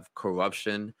have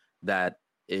corruption that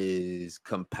is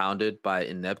compounded by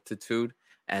ineptitude,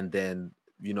 and then,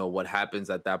 you know, what happens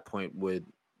at that point with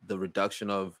the reduction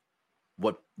of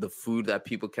what the food that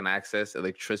people can access,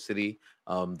 electricity,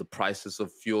 the prices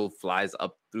of fuel flies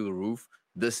up through the roof.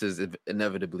 This is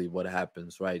inevitably what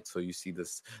happens, right? So you see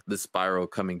this spiral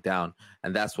coming down,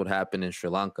 and that's what happened in Sri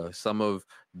Lanka. Some of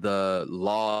the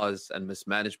laws and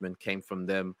mismanagement came from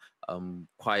them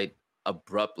quite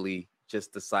abruptly,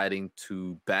 just deciding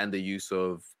to ban the use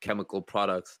of chemical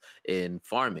products in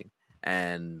farming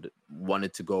and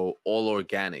wanted to go all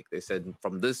organic. They said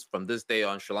from this day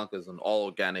on, Sri Lanka is an all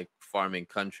organic farming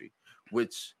country,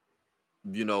 which,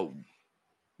 you know,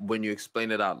 when you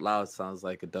explain it out loud, sounds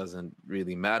like it doesn't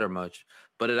really matter much,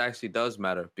 but it actually does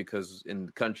matter, because in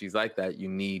countries like that, you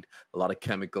need a lot of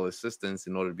chemical assistance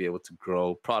in order to be able to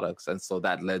grow products. And so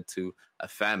that led to a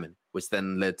famine, which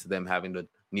then led to them having to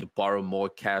need to borrow more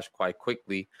cash quite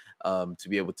quickly to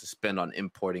be able to spend on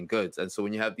importing goods. And so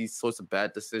when you have these sorts of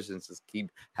bad decisions just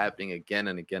keep happening again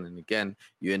and again and again,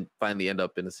 you finally end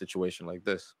up in a situation like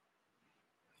this.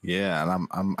 Yeah,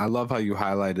 and I love how you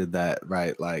highlighted that,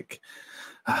 right? Like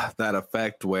that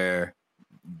effect where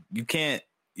you can't.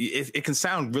 It can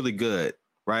sound really good,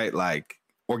 right? Like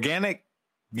organic,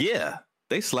 yeah.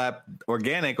 They slap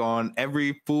organic on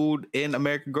every food in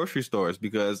American grocery stores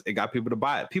because it got people to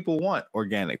buy it. People want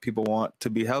organic. People want to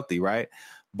be healthy, right?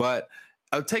 But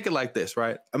I'll take it like this,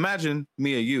 right? Imagine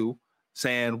me or you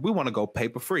saying we want to go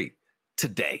paper free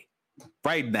today,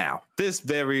 right now, this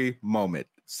very moment.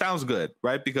 Sounds good,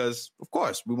 right? Because of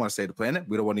course we want to save the planet.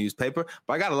 We don't want to use paper,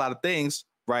 but I got a lot of things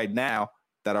right now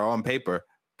that are on paper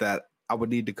that I would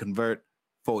need to convert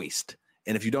foist.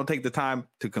 And if you don't take the time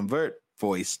to convert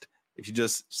foist, if you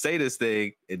just say this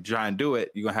thing and try and do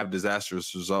it, you're going to have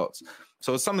disastrous results.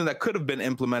 So it's something that could have been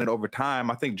implemented over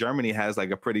time. I think Germany has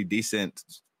like a pretty decent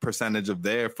percentage of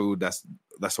their food that's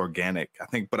organic. I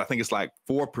think it's like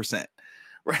 4%,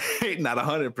 right? Not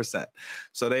 100%.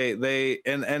 So they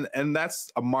and that's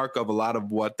a mark of a lot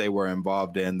of what they were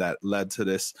involved in that led to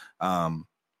this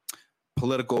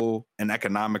political and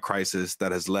economic crisis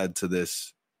that has led to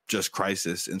this just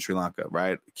crisis in Sri Lanka,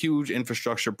 right? Huge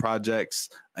infrastructure projects,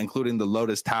 including the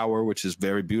Lotus Tower, which is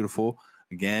very beautiful,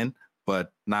 again,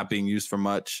 but not being used for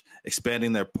much.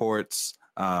 Expanding their ports.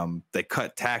 They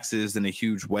cut taxes in a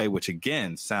huge way, which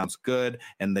again sounds good.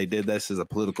 And they did this as a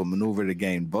political maneuver to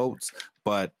gain votes,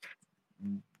 but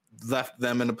left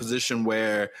them in a position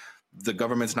where the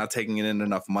government's not taking in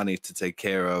enough money to take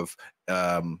care of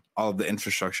all of the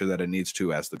infrastructure that it needs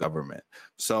to as the government.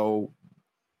 So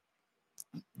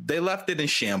they left it in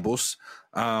shambles.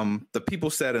 The people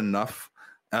said enough,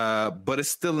 but it's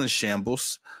still in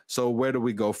shambles. So where do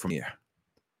we go from here?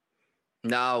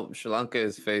 Now, Sri Lanka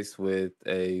is faced with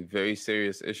a very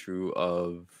serious issue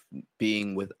of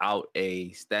being without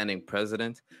a standing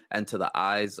president. And to the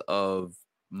eyes of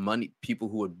money, people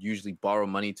who would usually borrow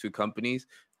money to companies,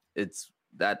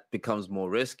 that becomes more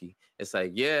risky. It's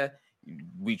like, yeah,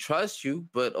 we trust you,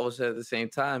 but also at the same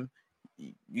time,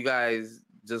 you guys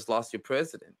just lost your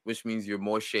president, which means you're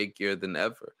more shakier than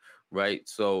ever, right?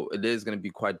 So it is going to be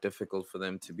quite difficult for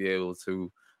them to be able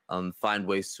to find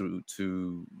ways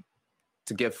to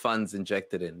get funds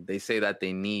injected in. They say that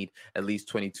they need at least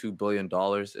 $22 billion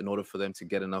in order for them to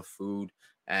get enough food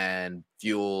and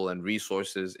fuel and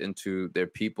resources into their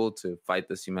people to fight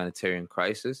this humanitarian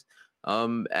crisis.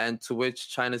 And to which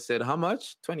China said, how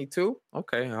much? 22?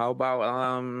 Okay, how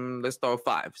about let's start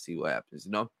 5, see what happens,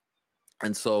 you know?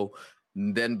 And so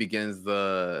then begins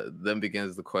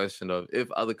the question of, if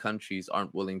other countries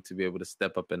aren't willing to be able to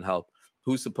step up and help,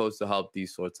 who's supposed to help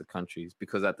these sorts of countries?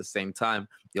 Because at the same time,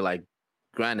 you're like,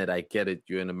 granted, I get it,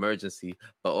 you're an emergency,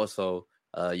 but also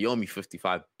you owe me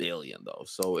 55 billion though.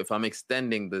 So if I'm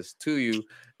extending this to you,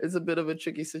 it's a bit of a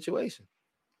tricky situation.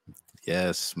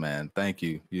 Yes, man. Thank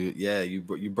you.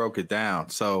 You broke it down.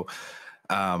 So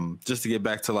just to get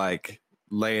back to like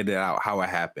laying it out how it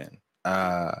happened.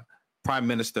 Prime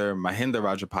Minister Mahinda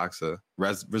Rajapaksa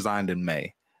resigned in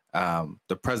May.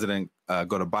 The president,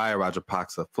 Gotabaya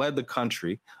Rajapaksa, fled the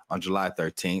country on July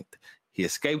 13th. He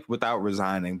escaped without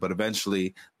resigning, but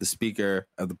eventually the Speaker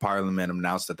of the Parliament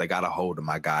announced that they got a hold of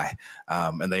my guy,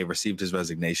 and they received his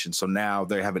resignation. So now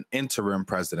they have an interim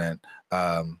president,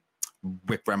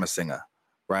 Wickremesinghe,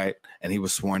 right? And he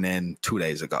was sworn in 2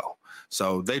 days ago.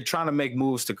 So they're trying to make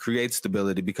moves to create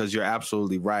stability, because you're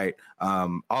absolutely right.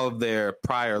 All of their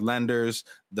prior lenders,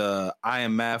 the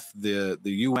IMF, the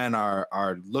UN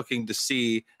are looking to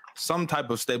see some type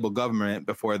of stable government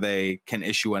before they can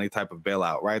issue any type of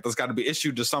bailout, right? That's got to be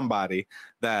issued to somebody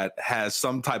that has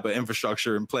some type of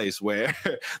infrastructure in place where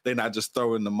they're not just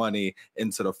throwing the money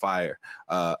into the fire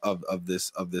of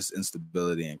this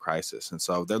instability and crisis. And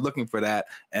so they're looking for that.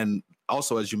 And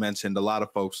also, as you mentioned, a lot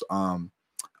of folks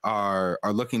are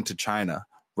looking to China,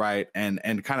 right? And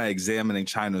kind of examining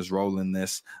China's role in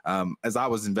this. As I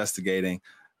was investigating,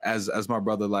 as my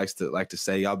brother likes to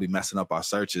say, y'all be messing up our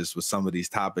searches with some of these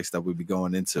topics that we be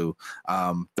going into.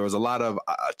 There was a lot of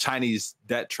Chinese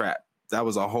debt trap. That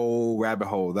was a whole rabbit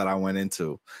hole that I went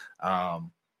into.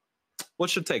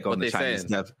 What's your take on the Chinese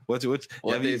debt?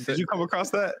 Did you come across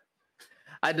that?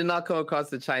 I did not come across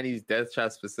the Chinese death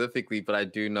trap specifically, but I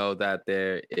do know that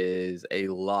there is a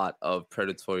lot of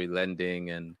predatory lending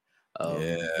and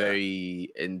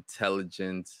very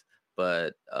intelligent,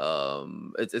 but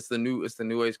it's the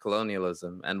new age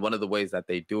colonialism. And one of the ways that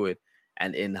they do it,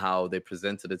 and in how they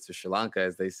presented it to Sri Lanka,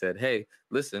 is they said, hey,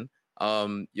 listen,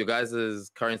 your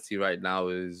guys' currency right now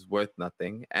is worth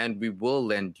nothing, and we will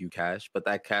lend you cash, but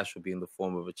that cash will be in the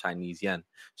form of a Chinese yen.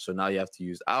 So now you have to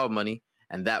use our money,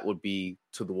 and that would be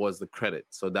towards the credit.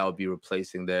 So that would be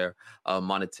replacing their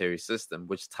monetary system,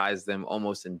 which ties them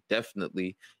almost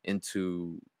indefinitely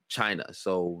into China.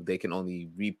 So they can only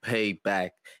repay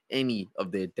back any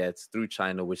of their debts through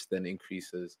China, which then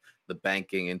increases the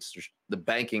banking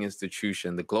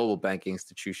institution, the global banking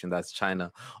institution, that's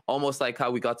China, almost like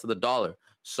how we got to the dollar.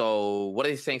 So what are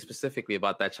they saying specifically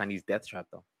about that Chinese death trap,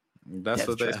 though? That's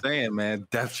what they're saying, man.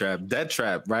 Death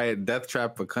trap, right? Death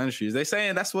trap for countries. They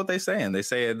saying that's what they're saying. They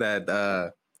saying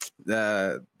that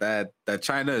that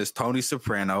China is Tony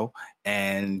Soprano,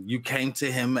 and you came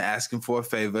to him asking for a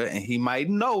favor, and he might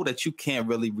know that you can't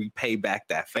really repay back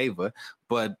that favor,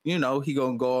 but he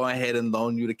gonna go ahead and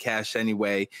loan you the cash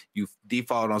anyway. You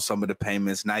default on some of the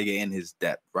payments. Now you're in his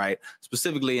debt, right?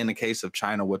 Specifically in the case of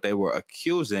China, what they were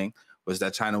accusing was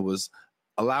that China was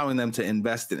allowing them to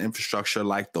invest in infrastructure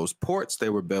like those ports they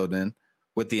were building,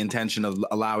 with the intention of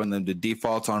allowing them to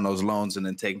default on those loans and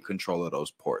then taking control of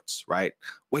those ports, right?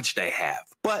 Which they have.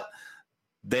 But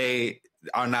they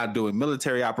are not doing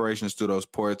military operations through those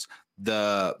ports.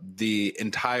 The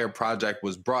entire project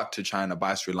was brought to China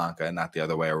by Sri Lanka and not the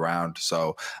other way around.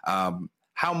 So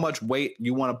how much weight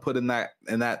you want to put in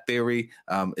that theory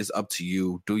is up to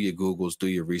you. Do your Googles, do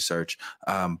your research.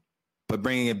 But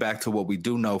bringing it back to what we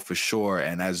do know for sure,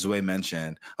 and as Zue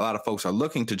mentioned, a lot of folks are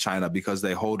looking to China because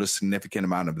they hold a significant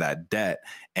amount of that debt.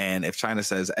 And if China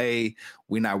says, hey,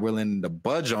 we're not willing to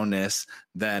budge on this,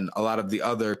 then a lot of the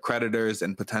other creditors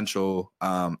and potential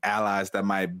allies that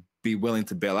might be willing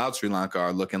to bail out Sri Lanka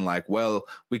are looking like, well,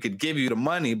 we could give you the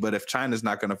money, but if China's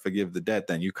not going to forgive the debt,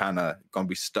 then you kind of going to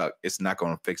be stuck. It's not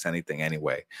going to fix anything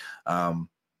anyway.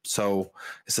 So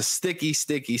it's a sticky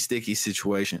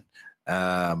situation.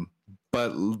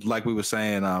 But like we were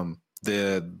saying,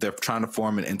 they're trying to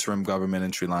form an interim government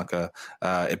in Sri Lanka.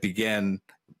 It began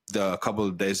a couple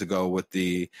of days ago with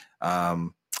the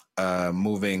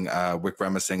moving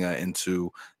Wickremesinghe into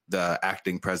the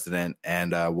acting president,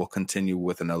 and we'll continue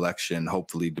with an election,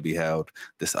 hopefully to be held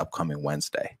this upcoming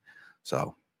Wednesday.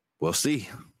 So we'll see.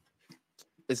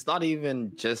 It's not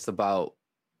even just about,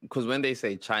 because when they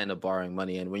say China borrowing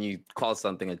money, and when you call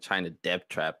something a China debt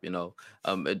trap,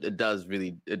 it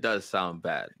does sound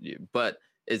bad. But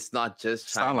it's not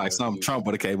just China. Sound like something Trump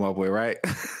would have came up with, right?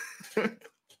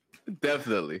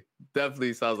 Definitely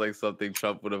sounds like something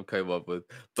Trump would have come up with.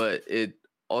 But it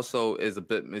also is a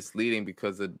bit misleading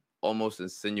because it almost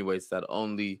insinuates that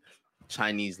only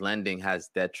Chinese lending has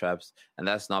debt traps, and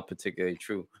that's not particularly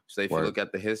true. So if you look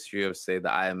at the history of, say, the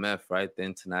IMF, right, the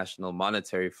International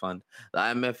Monetary Fund, the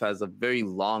IMF has a very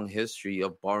long history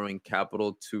of borrowing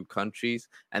capital to countries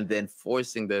and then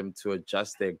forcing them to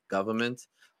adjust their government,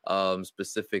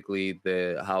 specifically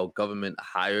how government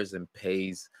hires and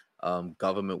pays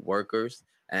government workers,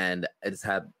 and it's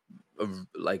had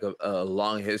a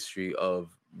long history of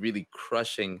really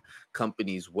crushing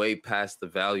companies way past the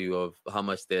value of how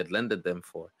much they had lended them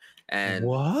for. And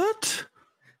what?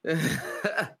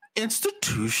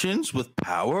 Institutions with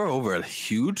power over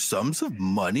huge sums of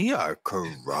money are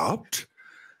corrupt?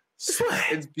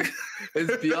 It's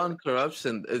beyond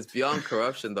corruption. It's beyond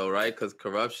corruption, though, right? Because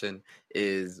corruption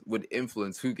would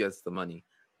influence who gets the money.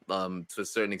 To a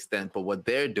certain extent, but what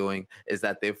they're doing is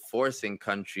that they're forcing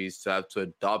countries to have to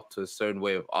adopt to a certain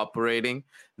way of operating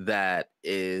that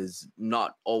is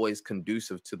not always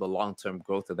conducive to the long-term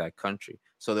growth of that country.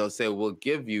 So they'll say, we'll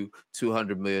give you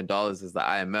 $200 million as the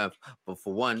IMF, but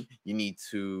for one, you need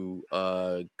to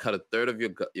cut a third of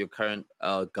your current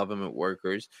government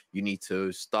workers. You need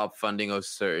to stop funding of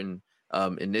certain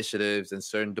initiatives in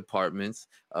certain departments.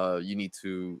 You need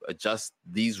to adjust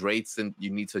these rates, and you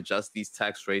need to adjust these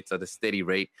tax rates at a steady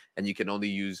rate, and you can only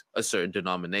use a certain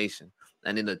denomination.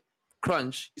 And in a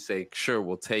crunch, you say, sure,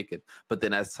 we'll take it. But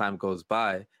then as time goes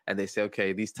by and they say,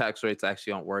 okay, these tax rates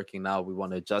actually aren't working now, we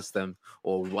want to adjust them,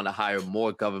 or we want to hire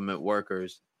more government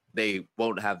workers, they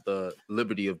won't have the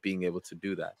liberty of being able to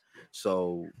do that.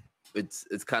 So it's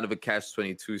kind of a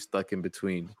catch-22 stuck in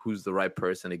between who's the right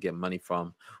person to get money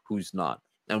from, who's not,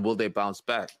 and will they bounce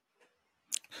back?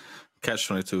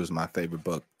 Catch-22 is my favorite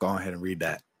book. Go ahead and read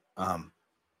that.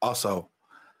 Also,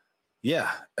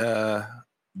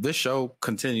 this show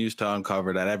continues to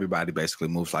uncover that everybody basically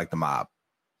moves like the mob.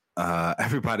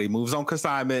 Everybody moves on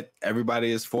consignment.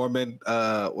 Everybody is forming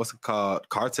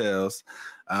cartels.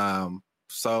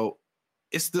 So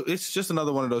it's just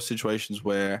another one of those situations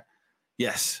where,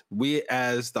 yes, we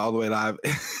as the All the Way Live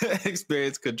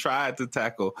experience could try to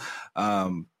tackle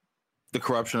the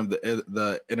corruption of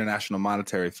the International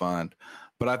Monetary Fund.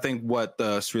 But I think what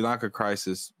the Sri Lanka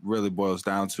crisis really boils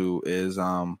down to is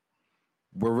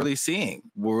we're really seeing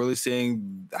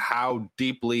how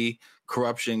deeply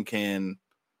corruption can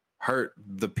hurt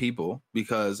the people,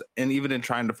 and even in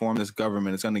trying to form this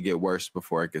government, it's going to get worse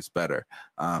before it gets better.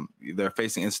 They're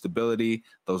facing instability.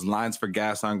 Those lines for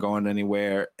gas aren't going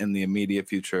anywhere in the immediate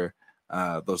future.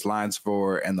 Those lines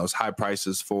and those high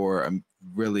prices for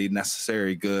really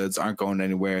necessary goods aren't going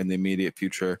anywhere in the immediate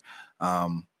future.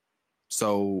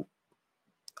 So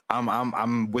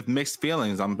I'm with mixed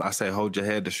feelings. I say hold your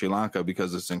head to Sri Lanka,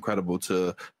 because it's incredible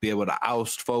to be able to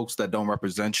oust folks that don't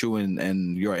represent you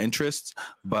and your interests.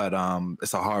 But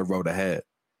it's a hard road ahead,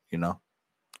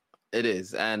 It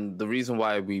is. And the reason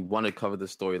why we want to cover the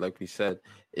story, like we said,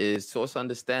 is to also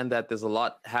understand that there's a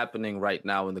lot happening right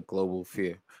now in the global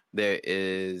sphere. There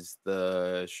is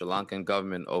the Sri Lankan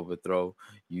government overthrow.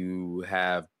 You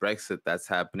have Brexit that's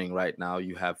happening right now.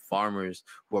 You have farmers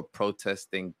who are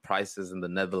protesting prices in the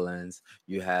Netherlands.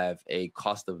 You have a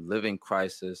cost of living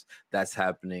crisis that's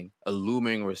happening, a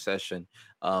looming recession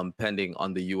pending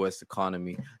on the U.S.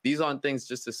 economy. These aren't things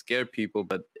just to scare people,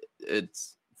 but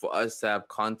it's for us to have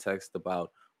context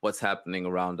about what's happening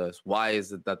around us. Why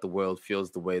is it that the world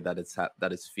feels the way that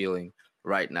it's feeling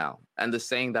right now? And the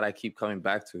saying that I keep coming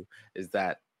back to is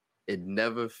that it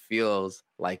never feels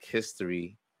like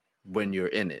history when you're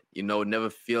in it. It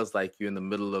never feels like you're in the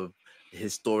middle of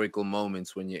historical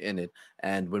moments when you're in it.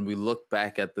 And when we look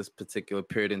back at this particular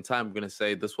period in time, we're going to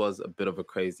say this was a bit of a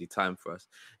crazy time for us.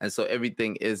 And so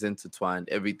everything is intertwined.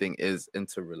 Everything is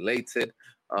interrelated.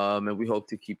 And we hope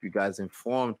to keep you guys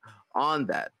informed on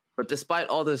that. But despite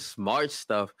all the smart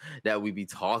stuff that we be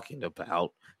talking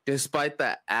about, despite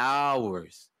the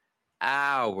hours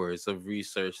of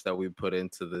research that we put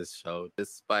into this show,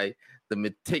 despite the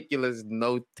meticulous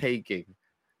note-taking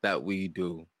that we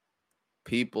do,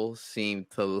 people seem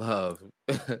to love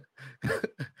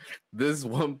this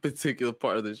one particular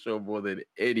part of the show more than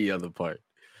any other part.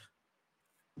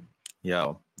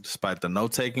 Yo, despite the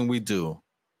note-taking we do,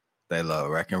 they love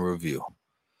Rec and Review.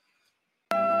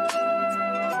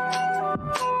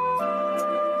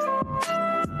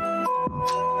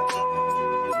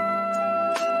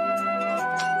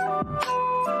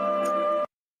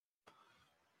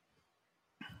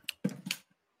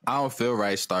 I don't feel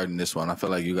right starting this one. I feel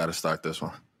like you got to start this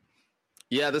one.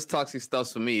 Yeah, this toxic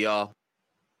stuff's for me, y'all.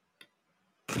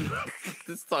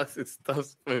 This toxic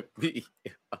stuff's for me.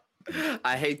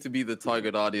 I hate to be the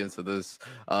target audience of this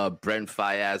Brent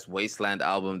Faiyaz Wasteland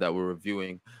album that we're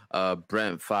reviewing.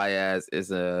 Brent Faiyaz is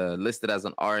listed as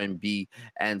an R&B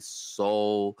and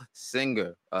soul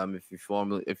singer.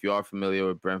 If you are familiar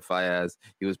with Brent Faiyaz,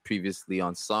 he was previously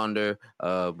on Sonder,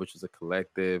 which is a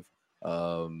collective.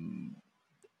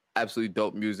 Absolutely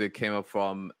dope music. Came up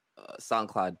from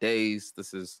SoundCloud days.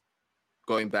 This is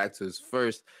going back to his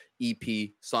first EP,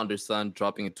 Sonder Sun,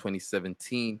 dropping in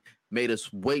 2017. Made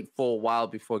us wait for a while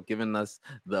before giving us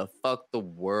the Fuck the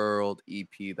World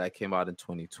EP that came out in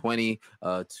 2020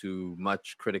 to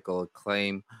much critical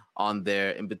acclaim on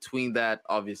there. In between that,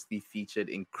 obviously featured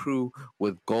in Crew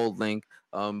with Gold Link.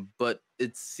 But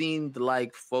it seemed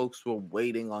like folks were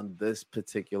waiting on this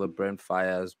particular Brent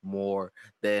Faiyaz more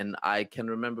than I can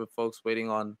remember folks waiting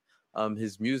on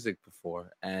his music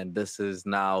before. And this is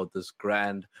now this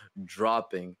grand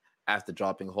dropping after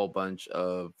dropping a whole bunch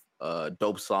of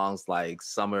dope songs like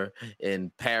Summer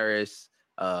in Paris,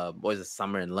 what is it,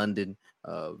 Summer in London,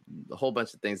 a whole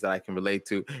bunch of things that I can relate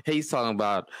to. He's talking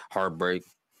about heartbreak.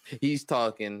 He's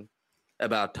talking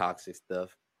about toxic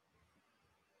stuff.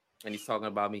 And he's talking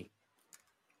about me.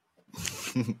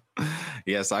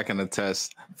 Yes, I can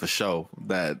attest for sure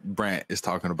that Brent is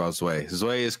talking about Zway.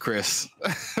 Zway is Chris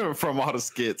from all the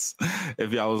skits,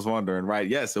 if y'all was wondering, right?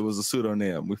 Yes, it was a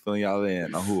pseudonym. We filling y'all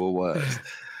in on who it was.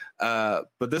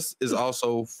 But this is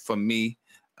also for me,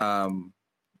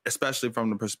 especially from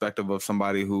the perspective of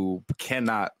somebody who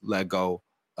cannot let go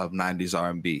of 90s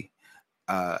R&B.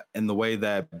 In the way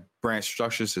that Brent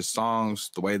structures his songs,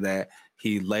 the way that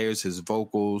he layers his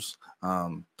vocals,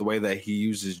 the way that he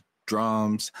uses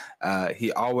drums,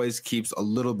 he always keeps a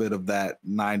little bit of that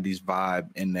 90s vibe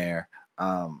in there.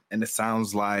 And it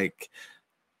sounds like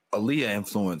Aaliyah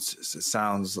influences. It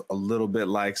sounds a little bit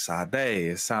like Sade.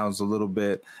 It sounds a little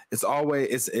bit,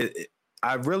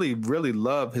 I really, really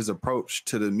love his approach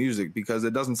to the music because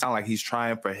it doesn't sound like he's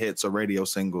trying for hits or radio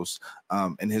singles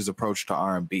in his approach to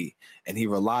R&B. And he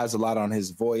relies a lot on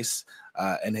his voice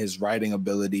and his writing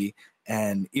ability.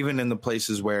 And even in the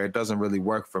places where it doesn't really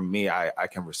work for me, I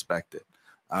can respect it.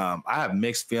 I have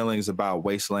mixed feelings about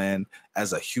Wasteland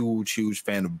as a huge, huge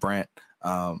fan of Brent.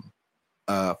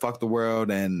 Fuck the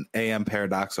World and AM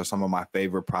Paradox are some of my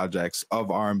favorite projects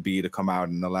of R&B to come out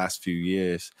in the last few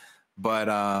years. But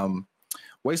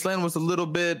Wasteland was a little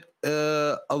bit,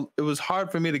 it was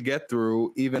hard for me to get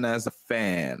through even as a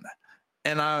fan.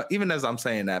 And even as I'm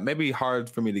saying that, maybe hard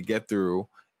for me to get through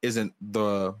isn't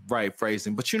the right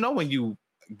phrasing. But you know when you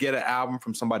get an album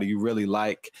from somebody you really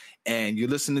like and you're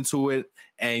listening to it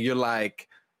and you're like,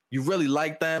 you really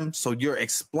like them, so you're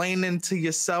explaining to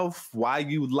yourself why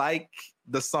you like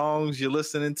the songs you're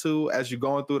listening to as you're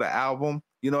going through the album.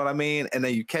 You know what I mean? And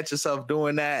then you catch yourself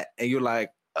doing that and you're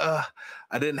like, I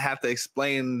didn't have to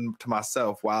explain to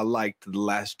myself why I liked the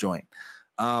last joint.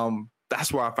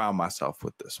 That's where I found myself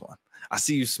with this one. I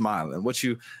see you smiling. What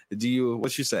you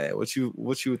say? What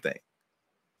you think?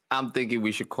 I'm thinking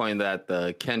we should coin that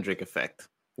the Kendrick effect.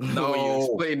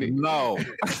 No, no.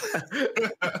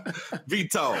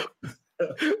 Veto.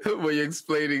 When you're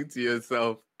explaining to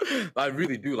yourself, I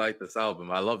really do like this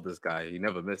album. I love this guy. He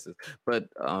never misses. But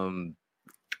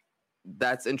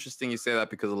that's interesting you say that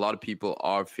because a lot of people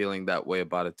are feeling that way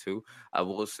about it too. I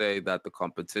will say that the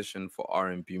competition for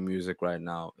R&B music right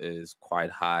now is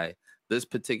quite high. This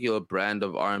particular brand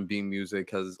of R&B music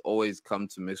has always come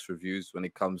to mixed reviews when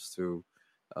it comes to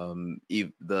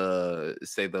the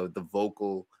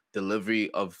vocal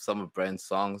delivery of some of Brent's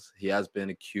songs. He has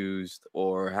been accused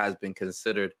or has been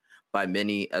considered by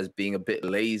many as being a bit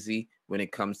lazy when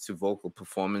it comes to vocal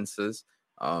performances.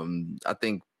 I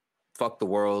think Fuck the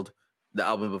World, the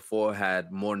album before,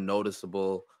 had more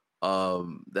noticeable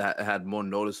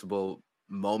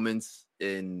moments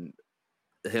in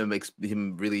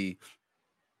him really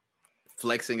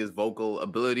flexing his vocal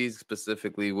abilities,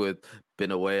 specifically with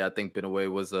Been Away. I think Been Away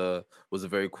was a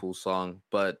very cool song,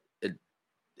 but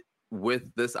with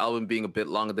this album being a bit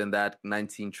longer than that,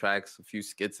 19 tracks, a few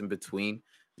skits in between,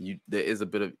 there is a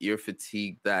bit of ear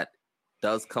fatigue that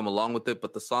does come along with it.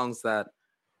 But the songs that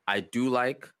I do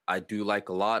like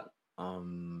a lot.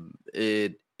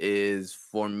 It is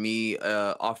for me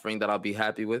offering that I'll be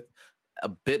happy with. A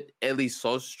bit Elie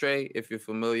Sostre, if you're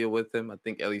familiar with him. I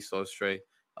think Elie Sostre.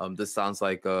 This sounds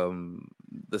like a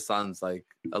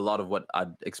lot of what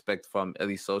I'd expect from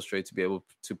Elie Sostre to be able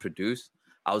to produce.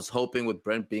 I was hoping with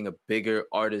Brent being a bigger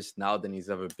artist now than he's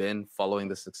ever been, following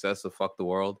the success of Fuck the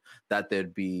World, that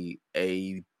there'd be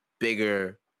a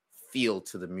bigger feel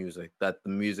to the music, that the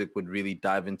music would really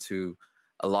dive into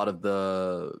a lot of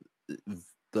the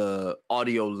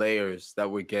audio layers that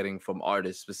we're getting from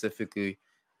artists, specifically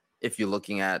if you're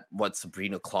looking at what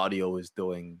Sabrina Claudio is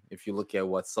doing, if you look at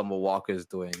what Summer Walker is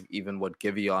doing, even what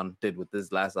Giveon did with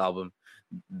this last album,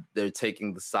 they're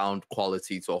taking the sound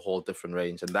quality to a whole different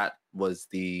range, and that was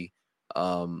the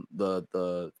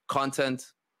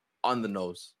content on the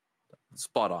nose,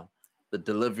 spot on. The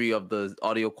delivery of the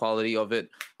audio quality of it,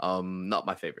 not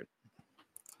my favorite.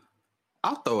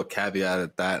 I'll throw a caveat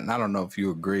at that, and I don't know if you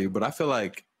agree, but I feel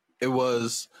like it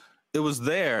was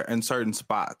there in certain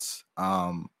spots.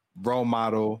 Role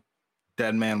Model,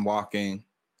 Dead Man Walking,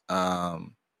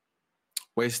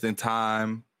 Wasting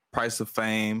Time, Price of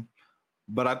Fame.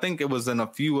 But I think it was in a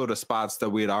few of the spots that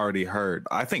we had already heard.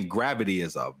 I think Gravity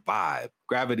is a vibe.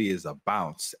 Gravity is a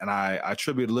bounce. And I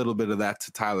attribute a little bit of that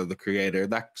to Tyler, the Creator.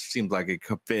 That seems like it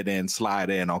could fit in, slide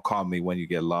in on Call Me When You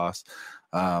Get Lost.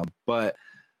 But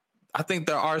I think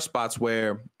there are spots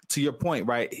where, to your point,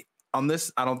 right, on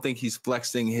this, I don't think he's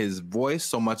flexing his voice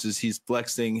so much as he's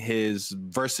flexing his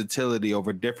versatility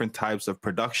over different types of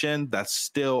production that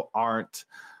still aren't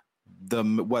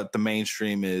what the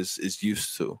mainstream is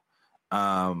used to.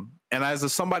 And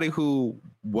as somebody who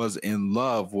was in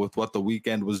love with what The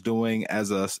Weeknd was doing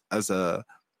as a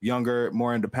younger,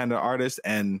 more independent artist,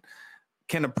 and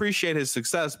can appreciate his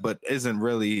success, but isn't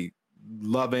really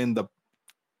loving the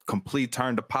complete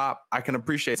turn to pop, I can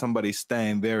appreciate somebody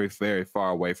staying very, very far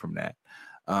away from that.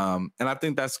 And I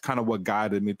think that's kind of what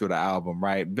guided me through the album,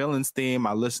 right? Villain's Theme,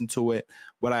 I listened to it.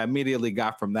 What I immediately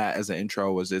got from that as an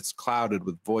intro was it's clouded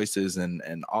with voices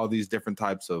and all these different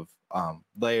types of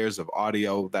layers of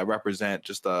audio that represent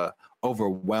just a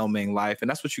overwhelming life. And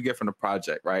that's what you get from the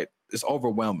project, right? It's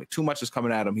overwhelming. Too much is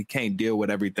coming at him. He can't deal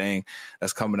with everything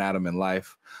that's coming at him in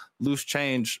life. Loose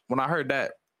Change, when I heard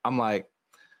that, I'm like,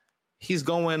 he's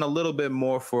going a little bit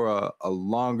more for a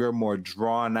longer, more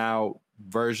drawn out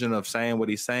version of saying what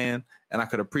he's saying. And I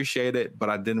could appreciate it, but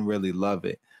I didn't really love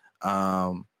it.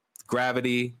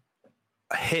 Gravity,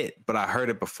 a hit, but I heard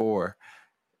it before.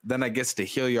 Then it gets to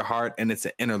Heal Your Heart and it's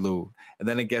an interlude. And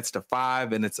then it gets to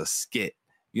 5 and it's a skit.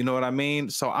 You know what I mean?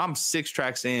 So I'm 6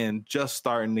 tracks in, just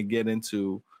starting to get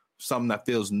into something that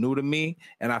feels new to me.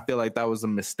 And I feel like that was a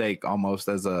mistake almost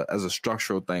as a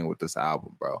structural thing with this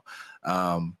album, bro.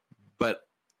 But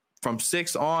from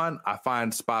 6 on, I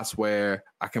find spots where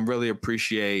I can really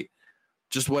appreciate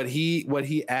just what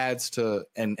he adds to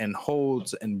and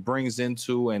holds and brings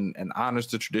into and honors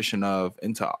the tradition of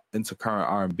into current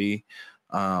R&B.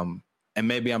 And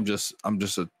maybe I'm just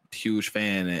a huge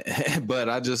fan, but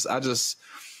I just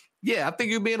yeah, I think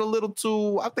you're being a little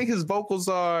too. I think his vocals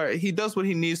he does what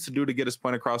he needs to do to get his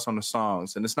point across on the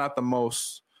songs, and it's not the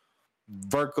most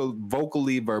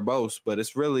vocally verbose, but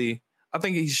it's really. I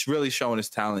think he's really showing his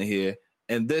talent here,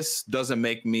 and this doesn't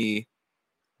make me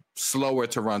slower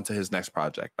to run to his next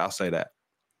project. I'll say that.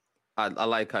 I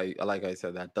like how you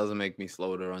said that. Doesn't make me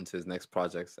slower to run to his next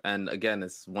projects. And again,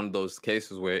 it's one of those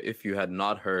cases where if you had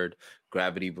not heard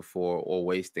Gravity before, or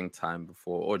Wasting Time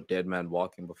before, or Dead Man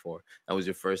Walking before, that was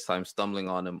your first time stumbling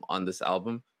on him on this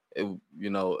album,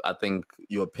 I think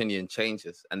your opinion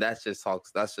changes, and that's just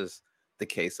the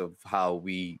case of how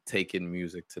we take in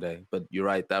music today. But you're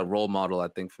right, that Role Model, I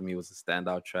think for me, was a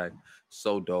standout track.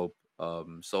 So dope,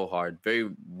 so hard, very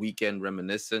Weeknd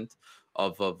reminiscent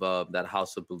of that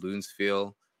House of Balloons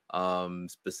feel.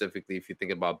 Specifically, if you're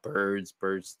thinking about Birds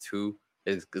 2,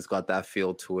 it's got that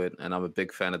feel to it, and I'm a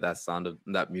big fan of that sound of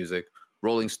that music.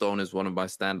 Rolling Stone is one of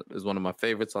my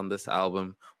favorites on this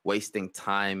album. Wasting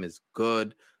Time is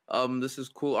good. This is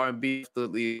cool R&B.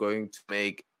 Absolutely going to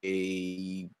make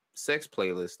a 6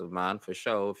 playlist of mine for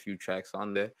sure. A few tracks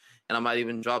on there, and I might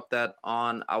even drop that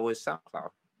on our SoundCloud.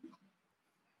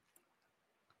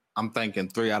 I'm thinking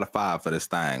 3 out of 5 for this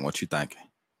thing. What you thinking?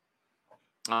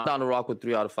 I'm down to rock with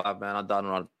 3 out of 5, man. I'm down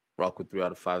to rock with 3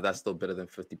 out of 5. That's still better than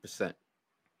 50%.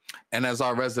 And as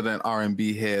our resident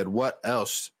R&B head, what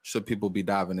else should people be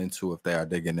diving into if they are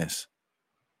digging this?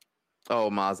 Oh,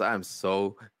 Miles, I am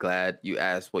so glad you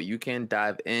asked. What you can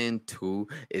dive into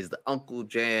is the Uncle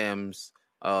Jams,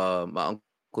 my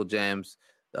Uncle Jams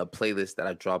playlist that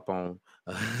I drop on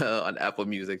Apple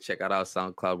Music. Check out our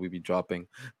SoundCloud. We be dropping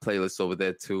playlists over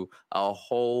there too. A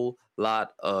whole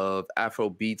lot of Afro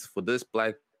beats for this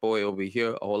black boy over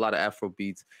here. A whole lot of Afro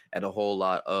beats and a whole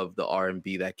lot of the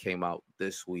R&B that came out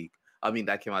this week.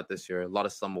 That came out this year. A lot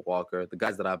of Summer Walker. The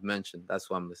guys that I've mentioned, that's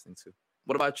what I'm listening to.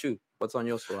 What about you? What's on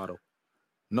your Serato?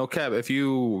 No cap. If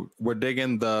you were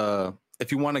digging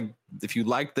if you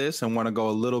like this and want to go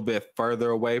a little bit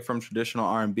further away from traditional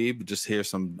R&B, but just hear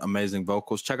some amazing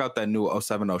vocals, check out that new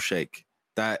 070 Shake.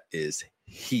 That is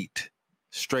heat.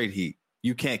 Straight heat.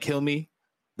 You Can't Kill Me.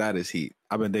 That is heat.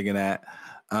 I've been digging that.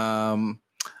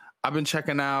 I've been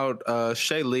checking out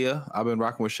Shay Leah. I've been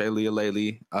rocking with Shay Leah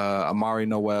lately. Amari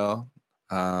Noel.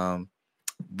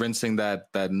 Rinsing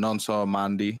that Nonso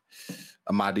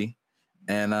Amadi.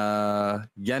 And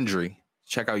Yendry.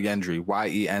 Check out Yendry.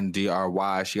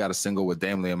 Yendry. She got a single with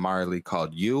Damley and Marley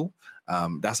called You.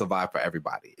 That's a vibe for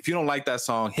everybody. If you don't like that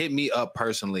song, hit me up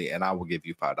personally and I will give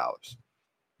you $5.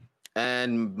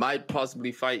 And might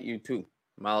possibly fight you too.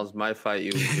 Miles might fight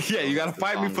you. Yeah, you gotta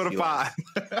fight me for the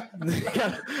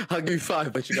 $5. I'll give you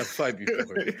 $5, but you gotta fight me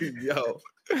for it. Yo,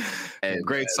 and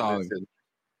great song. Listen,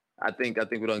 I think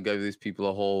we don't give these people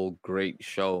a whole great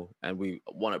show, and we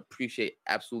want to appreciate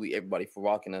absolutely everybody for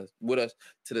rocking with us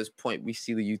to this point. We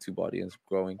see the YouTube audience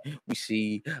growing. We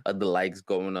see the likes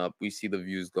going up. We see the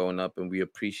views going up, and we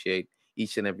appreciate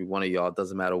each and every one of y'all. It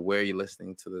doesn't matter where you're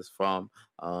listening to this from.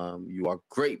 You are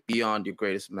great beyond your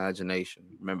greatest imagination.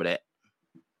 Remember that.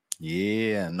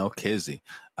 Yeah, no kizzy.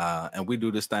 And we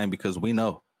do this thing because we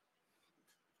know.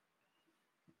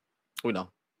 We know.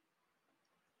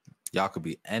 Y'all could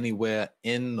be anywhere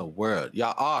in the world.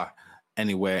 Y'all are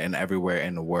anywhere and everywhere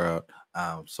in the world.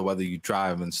 So whether you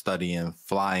driving, studying,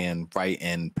 flying,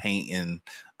 writing, painting,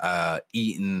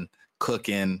 eating,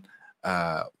 cooking,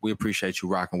 we appreciate you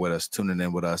rocking with us, tuning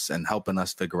in with us, and helping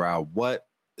us figure out what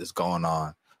is going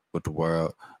on with the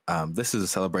world. This is a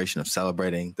celebration of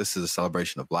celebrating. This is a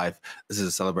celebration of life. This is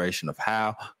a celebration of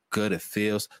how good it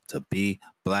feels to be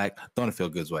Black. Don't it feel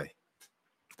good, way?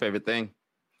 Favorite thing?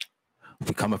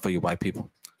 We coming for you, white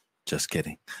people. Just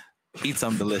kidding. Eat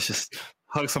something delicious.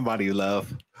 Hug somebody you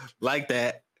love. Like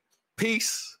that.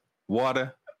 Peace.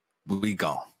 Water. We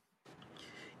gone.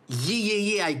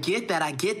 Yeah. I get that.